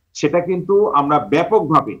করছি, সেটা কিন্তু আমরা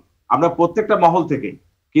ব্যাপকভাবে আমরা প্রত্যেকটা মহল থেকে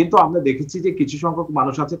কিন্তু আমরা দেখেছি যে কিছু সংখ্যক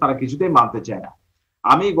মানুষ আছে তারা কিছুতেই মানতে চায় না।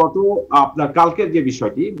 আমি গত আপনার কালকের যে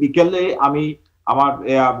বিষয়টি বিকেলে আমি আমার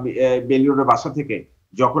বেলিওরের বাসা থেকে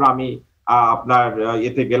যখন আমি আপনার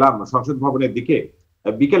এতে গেলাম সংসদ ভবনের দিকে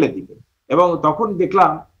বিকেলের দিকে, এবং তখন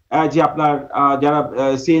দেখলাম যে আপনার যারা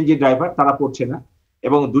সিএনজি ড্রাইভার তারা পড়ছে না,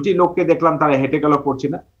 এবং 2টি লোককে দেখলাম তারা হেঁটে গেল পড়ছে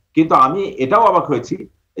না। কিন্তু আমি এটাও অবাক হয়েছি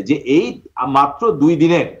যে এই মাত্র 2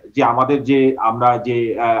 দিনের যে আমাদের যে আমরা যে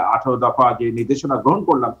 18 দফা যে নির্দেশনা গ্রহণ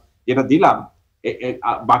করলাম, যেটা দিলাম,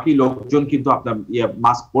 বাকি লোকজন কিন্তু আপনার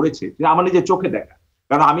মাস্ক পরেছে, আমার নিজের চোখে দেখা।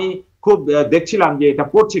 কারণ আমি খুব দেখছিলাম যে এটা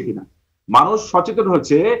পড়ছে কিনা, মানুষ সচেতন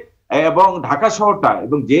হচ্ছে। এবং ঢাকা শহরটা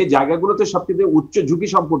এবং যে জায়গাগুলোতে সবচেয়ে উচ্চ ঝুঁকি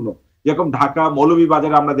সম্পন্ন, যেরকম ঢাকা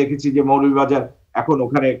মৌলভীবাজারে আমরা দেখেছি যে মৌলভীবাজার এখন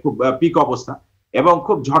ওখানে খুব পিক অবস্থা, এবং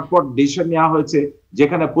খুব ঝটপট ডিসিশন নেওয়া হয়েছে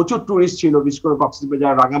যেখানে প্রচুর টুরিস্ট ছিল, বিশেষ করে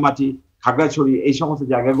কক্সবাজার, রাঙামাটি, খাগড়াছড়ি, এই সমস্ত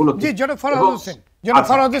জায়গাগুলো।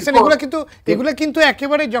 এগুলো কিন্তু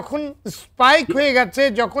একেবারে যখন স্পাইক হয়ে গেছে,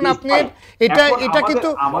 যখন আপনার এটা কিন্তু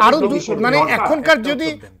আরো মানে এখনকার যদি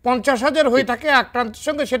 50,000 হয়ে থাকে আক্রান্তের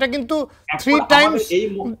সঙ্গে, সেটা কিন্তু 3 টাইমস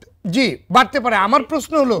জি বাড়তে পারে। আমার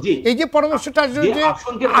প্রশ্ন হলো এই যে পরামর্শটা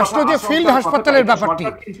আসলে যে ফিল্ড হাসপাতালের ব্যাপারটি,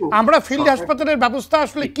 আমরা ফিল্ড হাসপাতালের ব্যবস্থা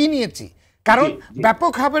আসলে কি নিয়েছি? কারণ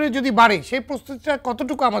ব্যাপক হারে যদি বাড়ে সেই প্রস্তুতিটা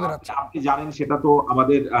কতটুকু আমাদের আছে? আপনি জানেন সেটা তো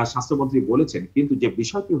আমাদের স্বাস্থ্যমন্ত্রী বলেছেন, কিন্তু যে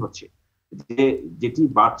বিষয়টি হচ্ছে যে যেটি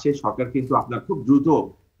বাড়ছে, সরকার কিন্তু আপনার খুব দ্রুত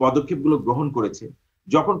পদক্ষেপগুলো গ্রহণ করেছে।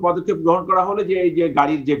 যখন পদক্ষেপ গ্রহণ করা হলো যে এই যে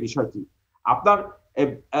গাড়ির যে বিষয়টি, আপনার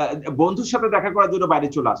বন্ধুর সাথে দেখা করার জন্য বাইরে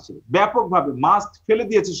চলে আসছে, ব্যাপকভাবে মাস্ক ফেলে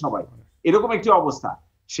দিয়েছে সবাই, এরকম একটি অবস্থা।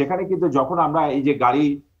 সেখানে কিন্তু যখন আমরা এই যে গাড়ি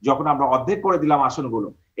যখন আমরা অর্ধেক করে দিলাম আসনগুলো,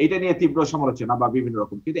 এটা নিয়ে তীব্র সমালোচনা বা বিভিন্ন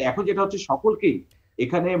রকম, কিন্তু এখন যেটা হচ্ছে সকলকেই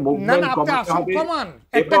এখানে মুভমেন্ট কমাতে হবে।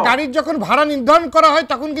 একটা গাড়ির যখন ভাড়া নির্ধারণ করা হয়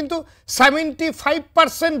তখন কিন্তু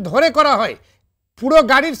 75% ধরে করা হয়, পুরো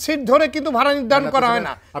গাড়ির সিট ধরে কিন্তু ভাড়া নির্ধারণ করা হয়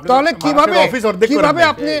না। তাহলে কিভাবে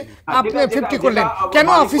আপনি 50 করলেন? কেন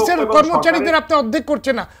অফিসের কর্মচারীদের আপনি অর্ধেক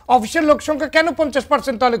করছেন না? অফিসের লোক সংখ্যা কেন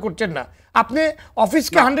 50% তাহলে করছেন না? আপনি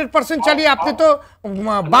অফিসকে 100% চালিয়ে আপনি তো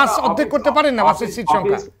বাস অর্ধেক করতে পারেন না। বাসের সিট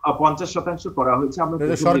সংখ্যা 50% করা হয়েছে। আমরা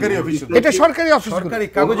সরকারি অফিস, এটা সরকারি অফিস, সরকারি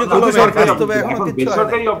কাগজে কলমে সরকারি। এখন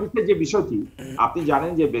বেসরকারি অফিসের যে বিষয়টি আপনি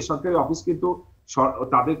জানেন যে বেসরকারি অফিস কিন্তু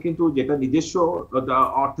তাদের কিন্তু যেটা নিজস্ব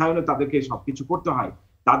অর্থায়নে তাদেরকে সবকিছু করতে হয়,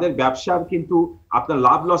 তাদের ব্যবসার কিন্তু আপনার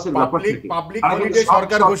লাভ লসের ব্যাপার থাকে। পাবলিক হলিডে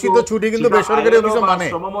সরকার ঘোষিত ছুটি কিন্তু বেসরকারি অফিসে মানে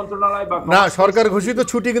শ্রম মন্ত্রণালয় বা না, সরকার ঘোষিত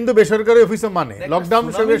ছুটি কিন্তু বেসরকারি অফিসে মানে। লকডাউন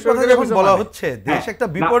বেসরকারি অফিসে বলা হচ্ছে দেশ একটা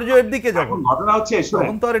বিপর্যয়ের দিকে যখন ঘটনা হচ্ছে,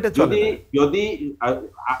 যদি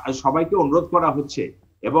সবাইকে অনুরোধ করা হচ্ছে,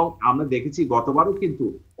 এবং আমরা দেখেছি গতবারও কিন্তু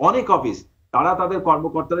অনেক অফিস তারা তাদের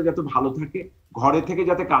কর্মকর্তারা যাতে ভালো থাকে, ঘরে থেকে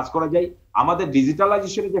যাতে কাজ করা যায়, আমাদের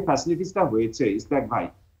ডিজিটালাইজেশনের যে ফ্যাসিলিটিসটা হয়েছে ইস্তাক ভাই,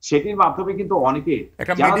 সেটির মাধ্যমে কিন্তু অনেকে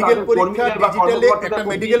একটা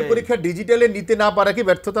মেডিকেল পরীক্ষা ডিজিটালে নিতে না পারা কি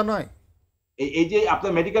ব্যর্থতা নয়? এই যে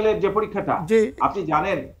আপনার মেডিকেলের যে পরীক্ষাটা আপনি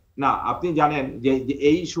জানেন না, আপনি জানেন যে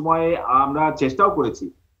এই সময়ে আমরা চেষ্টাও করেছি,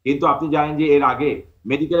 কিন্তু আপনি জানেন যে এর আগে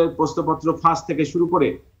মেডিকেলের প্রশ্নপত্র ফাঁস থেকে শুরু করে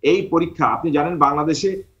এই পরীক্ষা আপনি জানেন বাংলাদেশে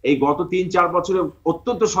এই গত 3-4 বছরে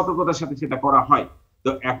অত্যন্ত সতর্কতার সাথে সেটা করা হয়। তো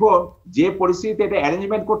এখন যে পরিস্থিতিতে এটা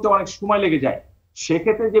অ্যারেঞ্জমেন্ট করতে অনেক সময় লেগে যায়,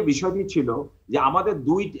 সেক্ষেত্রে যে বিষয়টি ছিল যে আমাদের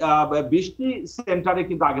 20টি সেন্টারে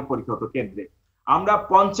কিন্তু আগে পরীক্ষা হতো কেন্দ্রে, আমরা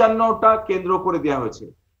 55টা কেন্দ্র করে দেওয়া হয়েছে,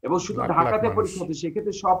 এবং শুধু ঢাকাতে পরীক্ষা হতো,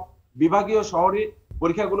 সেক্ষেত্রে সব বিভাগীয় শহরে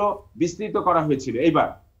পরীক্ষাগুলো বিস্তৃত করা হয়েছিল।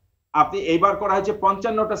 এইবার করা হয়েছে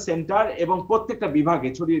 55টা সেন্টার, এবং প্রত্যেকটা বিভাগে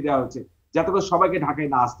ছড়িয়ে দেওয়া হয়েছে যাতে করে সবাইকে ঢাকায়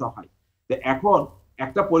না আসতে হয়। তো এখন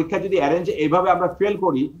একটা পরীক্ষা যদি অ্যারেঞ্জ এইভাবে আমরা ফেল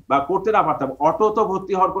করি বা করতে না পারতাম, অটো তো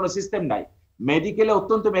ভর্তি হওয়ার কোনো সিস্টেম নাই। মেডিকেলে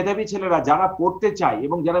অত্যন্ত মেধাবী ছেলেরা যারা পড়তে চায়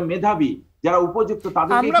এবং যারা মেধাবী, যারা উপযুক্ত,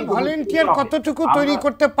 তাদের আমরা ভলান্টিয়ার কতটুকু তৈরি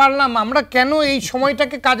করতে পারলাম? আমরা কেন এই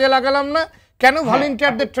সময়টাকে কাজে লাগালাম না? কেন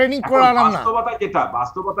ভলান্টিয়ারদের ট্রেনিং করালাম না?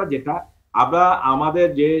 বাস্তবতা যেটা আমরা আমাদের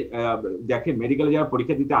যে দেখেন মেডিকেলে যারা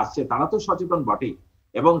পরীক্ষা দিতে আসছে তারা তো সচেতন বটেই,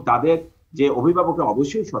 এবং তাদের যে অভিভাবকরা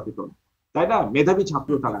অবশ্যই সচেতন, তাই না? মেধাবী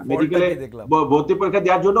ছাত্র তারা মেডিকেলে ভর্তি পরীক্ষা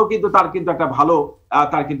দেওয়ার জন্য কিন্তু তার কিন্তু একটা ভালো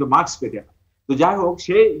তার কিন্তু মার্কস পেতে হয়। তো যাই হোক,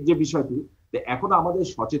 সে যে বিষয়টি এখন আমাদের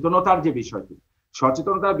সচেতনতার যে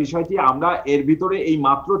বিষয়টি আমরা এর ভিতরে এই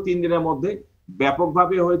মাত্র 3 দিনের মধ্যে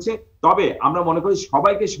ব্যাপকভাবে হয়েছে। তবে আমরা মনে করি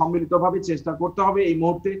সবাইকে সম্মিলিতভাবে চেষ্টা করতে হবে এই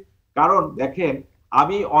মুহূর্তে। কারণ দেখেন,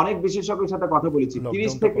 আমি অনেক বিশেষজ্ঞের সাথে কথা বলেছি,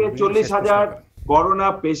 30 থেকে 40,000 করোনা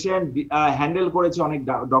পেশেন্ট হ্যান্ডেল করেছে অনেক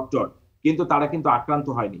ডক্টর, কিন্তু তারা কিন্তু আক্রান্ত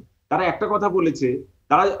হয়নি। তারা একটা কথা বলেছে,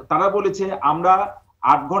 তারা বলেছে আমরা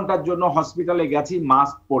 8 ঘন্টার জন্য হসপিটালে গেছি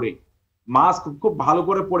মাস্ক পরে, মাস্ক খুব ভালো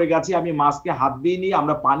করে পরে গেছি, আমি মাস্কে হাত দিইনি,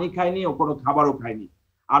 আমরা পানি খাইনি ও কোনো খাবারও খাইনি।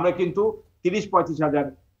 আমরা কিন্তু 30-35,000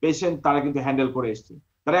 পেশেন্ট তারা কিন্তু হ্যান্ডেল করে এসছে,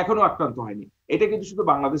 তারা এখনো আক্রান্ত হয়নি। এটা কিন্তু শুধু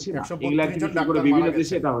বাংলাদেশে না, ইংল্যান্ড থেকে করে বিভিন্ন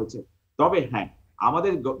দেশে এটা হয়েছে। তবে হ্যাঁ,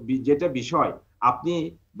 আমাদের যেটা বিষয়, আপনি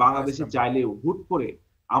বাংলাদেশে চাইলেও হুট করে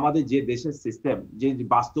আমাদের যে দেশের সিস্টেম, যে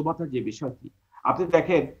বাস্তবতা, যে বিষয়টি আপনি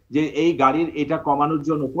দেখেন যে এই গাড়ির এটা কমানোর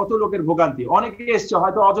জন্য কত লোকের ভোগান্তি। অনেকে এসছে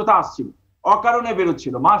হয়তো অযথা আসছিল, অকারণে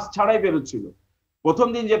বেরোচ্ছিল, মাস্ক ছাড়াই বেরোচ্ছিল। প্রথম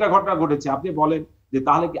দিন যেটা ঘটনা ঘটেছে, আপনি বলেন যে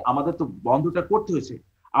তাহলে কি আমাদের তো বন্ধটা করতে হয়েছে।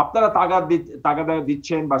 আপনারা তাগাদা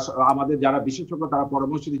দিচ্ছেন বা আমাদের যারা বিশেষজ্ঞ তারা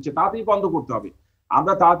পরামর্শ দিচ্ছে তাড়াতাড়ি বন্ধ করতে হবে,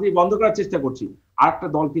 আমরা তাড়াতাড়ি বন্ধ করার চেষ্টা করছি। আরেকটা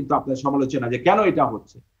দল কিন্তু আপনার সমালোচনা যে কেন এটা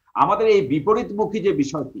হচ্ছে। আমাদের এই বিপরীতমুখী যে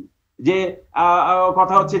বিষয়টি, যে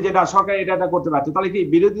কথা হচ্ছে যে না সরকার এটা করতে পারতো, তাহলে কি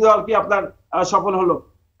বিরোধী দল কি আপনার সফল হলো?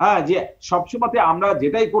 হ্যাঁ, যে সবসময় আমরা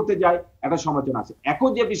যেটাই করতে যাই একটা সমালোচনা আছে। এখন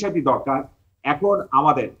যে বিষয়টি দরকার, এখন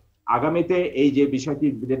আমাদের আগামীতে এই যে বিষয়টি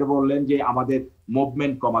যেটা বললেন যে আমাদের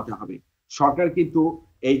মুভমেন্ট কমাতে হবে, সরকার কিন্তু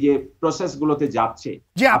এই যে প্রসেস গুলোতে যাচ্ছে,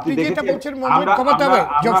 যে আপনি যেটা বলছেন মুভমেন্ট কমাতে হবে,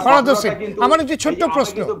 যে ফরাদ হোসেন, আমার যে ছোট্ট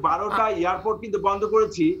প্রশ্ন, 12টা এয়ারপোর্ট কিন্তু বন্ধ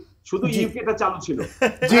করেছি, শুধু ইউকেটা চালু ছিল।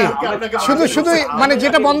 জি, শুধু মানে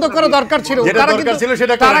যেটা বন্ধ করা দরকার ছিল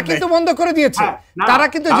তারা কিন্তু বন্ধ করে দিয়েছে। তারা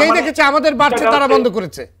কিন্তু যেই দেখেছে আমাদের বাড়ছে তারা বন্ধ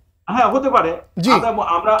করেছে। হ্যাঁ, হতে পারে।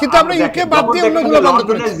 কিন্তু আমরা ইউকে বাদ দিয়ে অন্যগুলো বন্ধ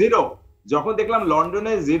করেছি। যখন দেখলাম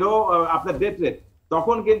লন্ডনে 0 আপনার ডেথ রেট,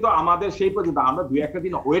 তখন কিন্তু আমাদের সেই পর্যন্ত আমরা 2-1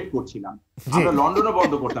 দিন ওয়েট করছিলাম, আমরা লন্ডনও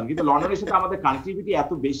বন্ধ করতাম। কিন্তু লন্ডনের সাথে আমাদের কানেক্টিভিটি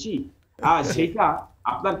এত বেশি, সেটা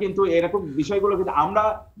আপনার কিন্তু এরকম বিষয়গুলো কিন্তু আমরা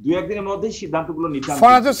 2-1 দিনের মধ্যেই সিদ্ধান্তগুলো নিতাম।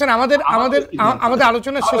 ফরাদ হোসেন, আমাদের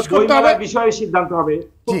আলোচনা শেষ করতে হবে, বিষয়ে সিদ্ধান্ত হবে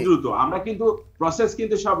খুব দ্রুত। আমরা কিন্তু প্রসেস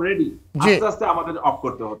কিন্তু সব রেডি, আস্তে আস্তে আমাদের অফ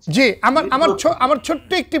করতে হচ্ছে। জি, আমার ছোট্ট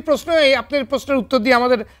একটি প্রশ্ন, এই আপনার প্রশ্নের উত্তর দিয়ে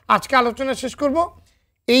আমাদের আজকে আলোচনা শেষ করব।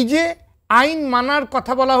 এই যে আইন মানার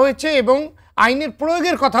কথা বলা হয়েছে এবং আইনের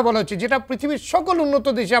প্রয়োগের কথা বলা হচ্ছে, যেটা পৃথিবীর সকল উন্নত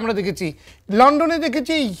দেশে আমরা দেখেছি, লন্ডনে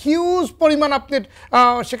দেখেছি হিউজ পরিমাণ আপনার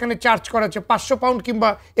সেখানে চার্জ করা হচ্ছে, 500 পাউন্ড কিংবা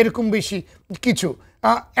এরকম বেশি কিছু।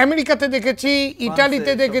 আমেরিকাতে দেখেছি,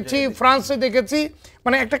 ইটালিতে দেখেছি, ফ্রান্সে দেখেছি।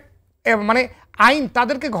 মানে একটা মানে আইন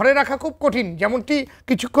তাদেরকে ঘরে রাখা খুব কঠিন। যেমনটি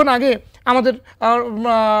কিছুক্ষণ আগে আমাদের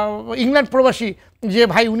ইংল্যান্ড প্রবাসী যে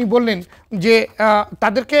ভাই উনি বললেন যে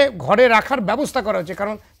তাদেরকে ঘরে রাখার ব্যবস্থা করা হচ্ছে,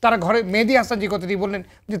 কারণ তারা ঘরে, মেহেদী হাসান যে কথাটি বললেন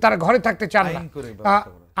যে তারা ঘরে থাকতে চান না।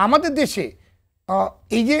 আমাদের দেশে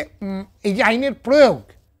এই যে আইনের প্রয়োগ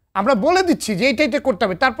আমরা বলে দিচ্ছি যে এইটা করতে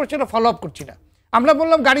হবে, তারপর সেটা ফলো আপ করছি না। আমরা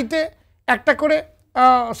বললাম গাড়িতে একটা করে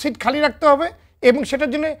সিট খালি রাখতে হবে এবং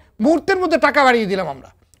সেটার জন্য মুহূর্তের মধ্যে টাকা বাড়িয়ে দিলাম।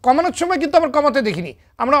 আমরা কমানোর সময় কিন্তু আবার কমাতে দেখিনি।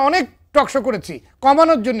 আমরা অনেক টকশো করেছি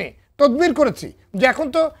কমানোর জন্যে, তদবির করেছি যে এখন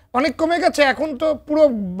তো অনেক কমে গেছে, এখন তো পুরো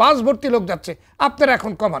বাস ভর্তি লোক যাচ্ছে, আপনারা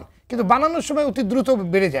এখন কমান, কিন্তু বানানোর সময় অতি দ্রুত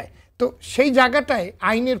বেড়ে যায়। তো সেই জায়গাটায়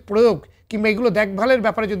আইনের প্রয়োগ কিংবা এগুলো দেখভালের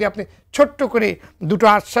ব্যাপারে যদি আপনি ছোট্ট করে দুটো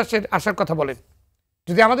আশার কথা বলেন,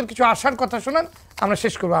 যদি আমাদের কিছু আশার কথা শোনান, আমরা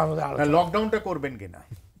শেষ করবো আমাদের আলোচনা। লকডাউনটা করবেন কিনা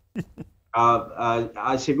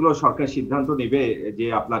সেগুলো সরকার সিদ্ধান্ত নেবে যে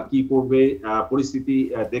আপনার কি করবে পরিস্থিতি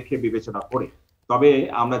দেখে বিবেচনা করে। তবে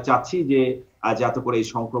আমরা চাচ্ছি যে যাতে করে এই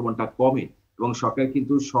সংক্রমণটা কমে, এবং সরকার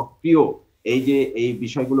কিন্তু সক্রিয় এই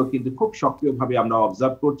বিষয়গুলো কিন্তু খুব সক্রিয়ভাবে আমরা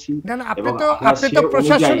অবজার্ভ করছি। আপনি তো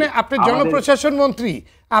প্রশাসনে, আপনি জনপ্রশাসন মন্ত্রী,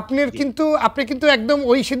 আপনি কিন্তু একদম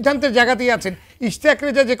ওই সিদ্ধান্তের জায়গাতেই আছেন। ইশতিয়াক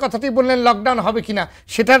রেজা যে কথাটি বললেন লকডাউন হবে কিনা,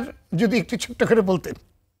 সেটার যদি একটু ছোট্ট করে বলতেন।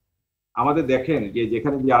 আমাদের দেখেন যে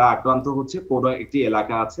যেখানে যারা আক্রান্ত হচ্ছে, কোনো একটি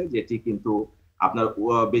এলাকা আছে যেটি কিন্তু আপনার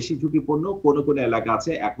বেশি ঝুঁকিপূর্ণ, কোন এলাকা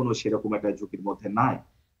আছে এখনো সেরকম একটা ঝুঁকির মধ্যে নাই।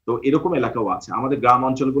 তো এরকম এলাকাও আছে। আমাদের গ্রাম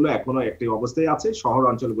অঞ্চলগুলো এখনো একটি অবস্থায় আছে, শহর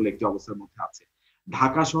অঞ্চলগুলো একটি অবস্থার মধ্যে আছে।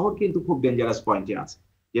 ঢাকা শহর কিন্তু খুব ডেঞ্জারাস পয়েন্টে আছে,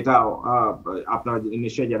 যেটা আপনারা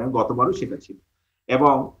নিশ্চয়ই জানেন, গতবারও সেটা ছিল।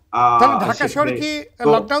 এবং ঢাকা শহরে কি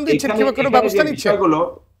লকডাউন দিচ্ছে কিংবা কোনো ব্যবস্থা নিচ্ছে?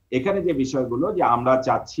 এখানে যে বিষয়গুলো যে আমরা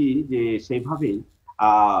চাচ্ছি যে সেইভাবেই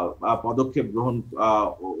পদক্ষেপ গ্রহণ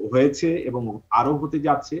হয়েছে এবং আরো হতে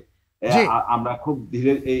যাচ্ছে। আমরা খুব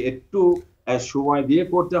ধীরে একটু সময় দিয়ে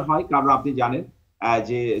করতে হয়, কারণ আপনি জানেন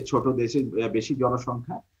যে ছোট দেশে বেশি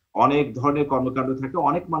জনসংখ্যা, অনেক ধরনের কর্মকাণ্ড থাকে,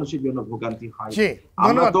 অনেক মানুষের জন্য ভোগান্তি হয়।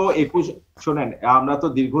 আমরা তো শোনেন, আমরা তো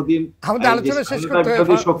দীর্ঘদিন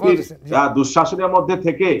শক্তির দুঃশাসনের মধ্যে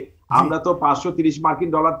থেকে আমরা তো 530 মার্কিন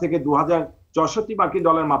ডলার থেকে 2064 মার্কিন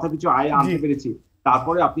ডলার মাথাপিছু আয় আনতে পেরেছি।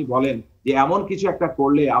 তারপরে আপনি বলেন যে এমন কিছু একটা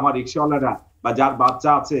করলে আমার রিকশাওয়ালারা বা যার বাচ্চা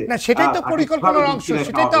আছে না, সেটাই তো পরিকল্পনার অংশ,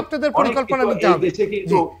 সেটাই তো আপনাদের পরিকল্পনা নিতে হবে।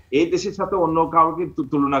 কিন্তু এই দেশের সাথে অন্য কাউকে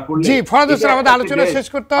তুলনা করলে জি ফরাদ হোসেন, আমাদের আলোচনা শেষ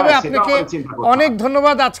করতে হবে। আপনাকে অনেক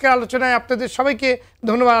ধন্যবাদ আজকের আলোচনায়, আপনাদের সবাইকে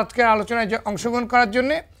ধন্যবাদ আজকের আলোচনায় অংশগ্রহণ করার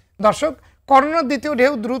জন্য। দর্শক, করোনার দ্বিতীয়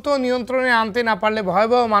ঢেউ দ্রুত নিয়ন্ত্রণে আনতে না পারলে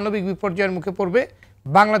ভয়াবহ মানবিক বিপর্যয়ের মুখে পড়বে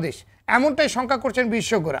বাংলাদেশ, এমনটাই শঙ্কা করছেন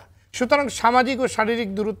বিশেষজ্ঞরা। সুতরাং সামাজিক ও শারীরিক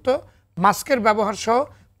দূরত্ব, মাস্কের ব্যবহার সহ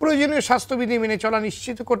প্রয়োজনীয় স্বাস্থ্যবিধি মেনে চলা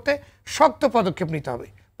নিশ্চিত করতে শক্ত পদক্ষেপ নিতে হবে।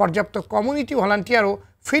 পর্যাপ্ত কমিউনিটি ভলান্টিয়ার ও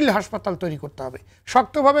ফিল্ড হাসপাতাল তৈরি করতে হবে।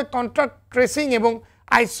 শক্তভাবে কন্ট্যাক্ট ট্রেসিং এবং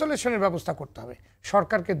আইসোলেশনের ব্যবস্থা করতে হবে।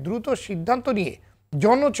 সরকারকে দ্রুত সিদ্ধান্ত নিয়ে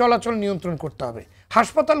জন চলাচল নিয়ন্ত্রণ করতে হবে।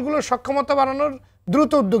 হাসপাতালগুলোর সক্ষমতা বাড়ানোর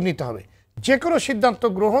দ্রুত উদ্যোগ নিতে হবে। যে কোনো সিদ্ধান্ত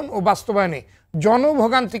গ্রহণ ও বাস্তবায়নে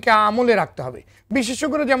জনভোগান্তিকে আমলে রাখতে হবে।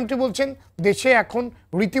 বিশেষজ্ঞরা যেমনটি বলছেন, দেশে এখন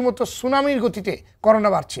রীতিমতো সুনামির গতিতে করোনা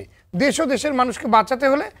বাড়ছে। দেশ ও দেশের মানুষকে বাঁচাতে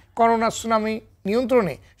হলে করোনা সুনামি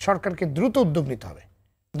নিয়ন্ত্রণে সরকারকে দ্রুত উদ্যোগ নিতে হবে।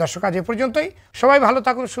 দর্শক, আজ এ পর্যন্তই। সবাই ভালো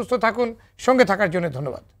থাকুন, সুস্থ থাকুন, সঙ্গে থাকার জন্য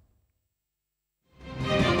ধন্যবাদ।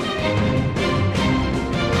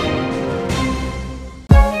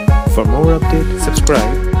 For more updates,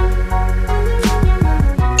 subscribe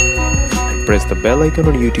and press the bell icon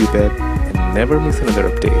on YouTube app and never miss another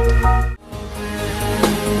update.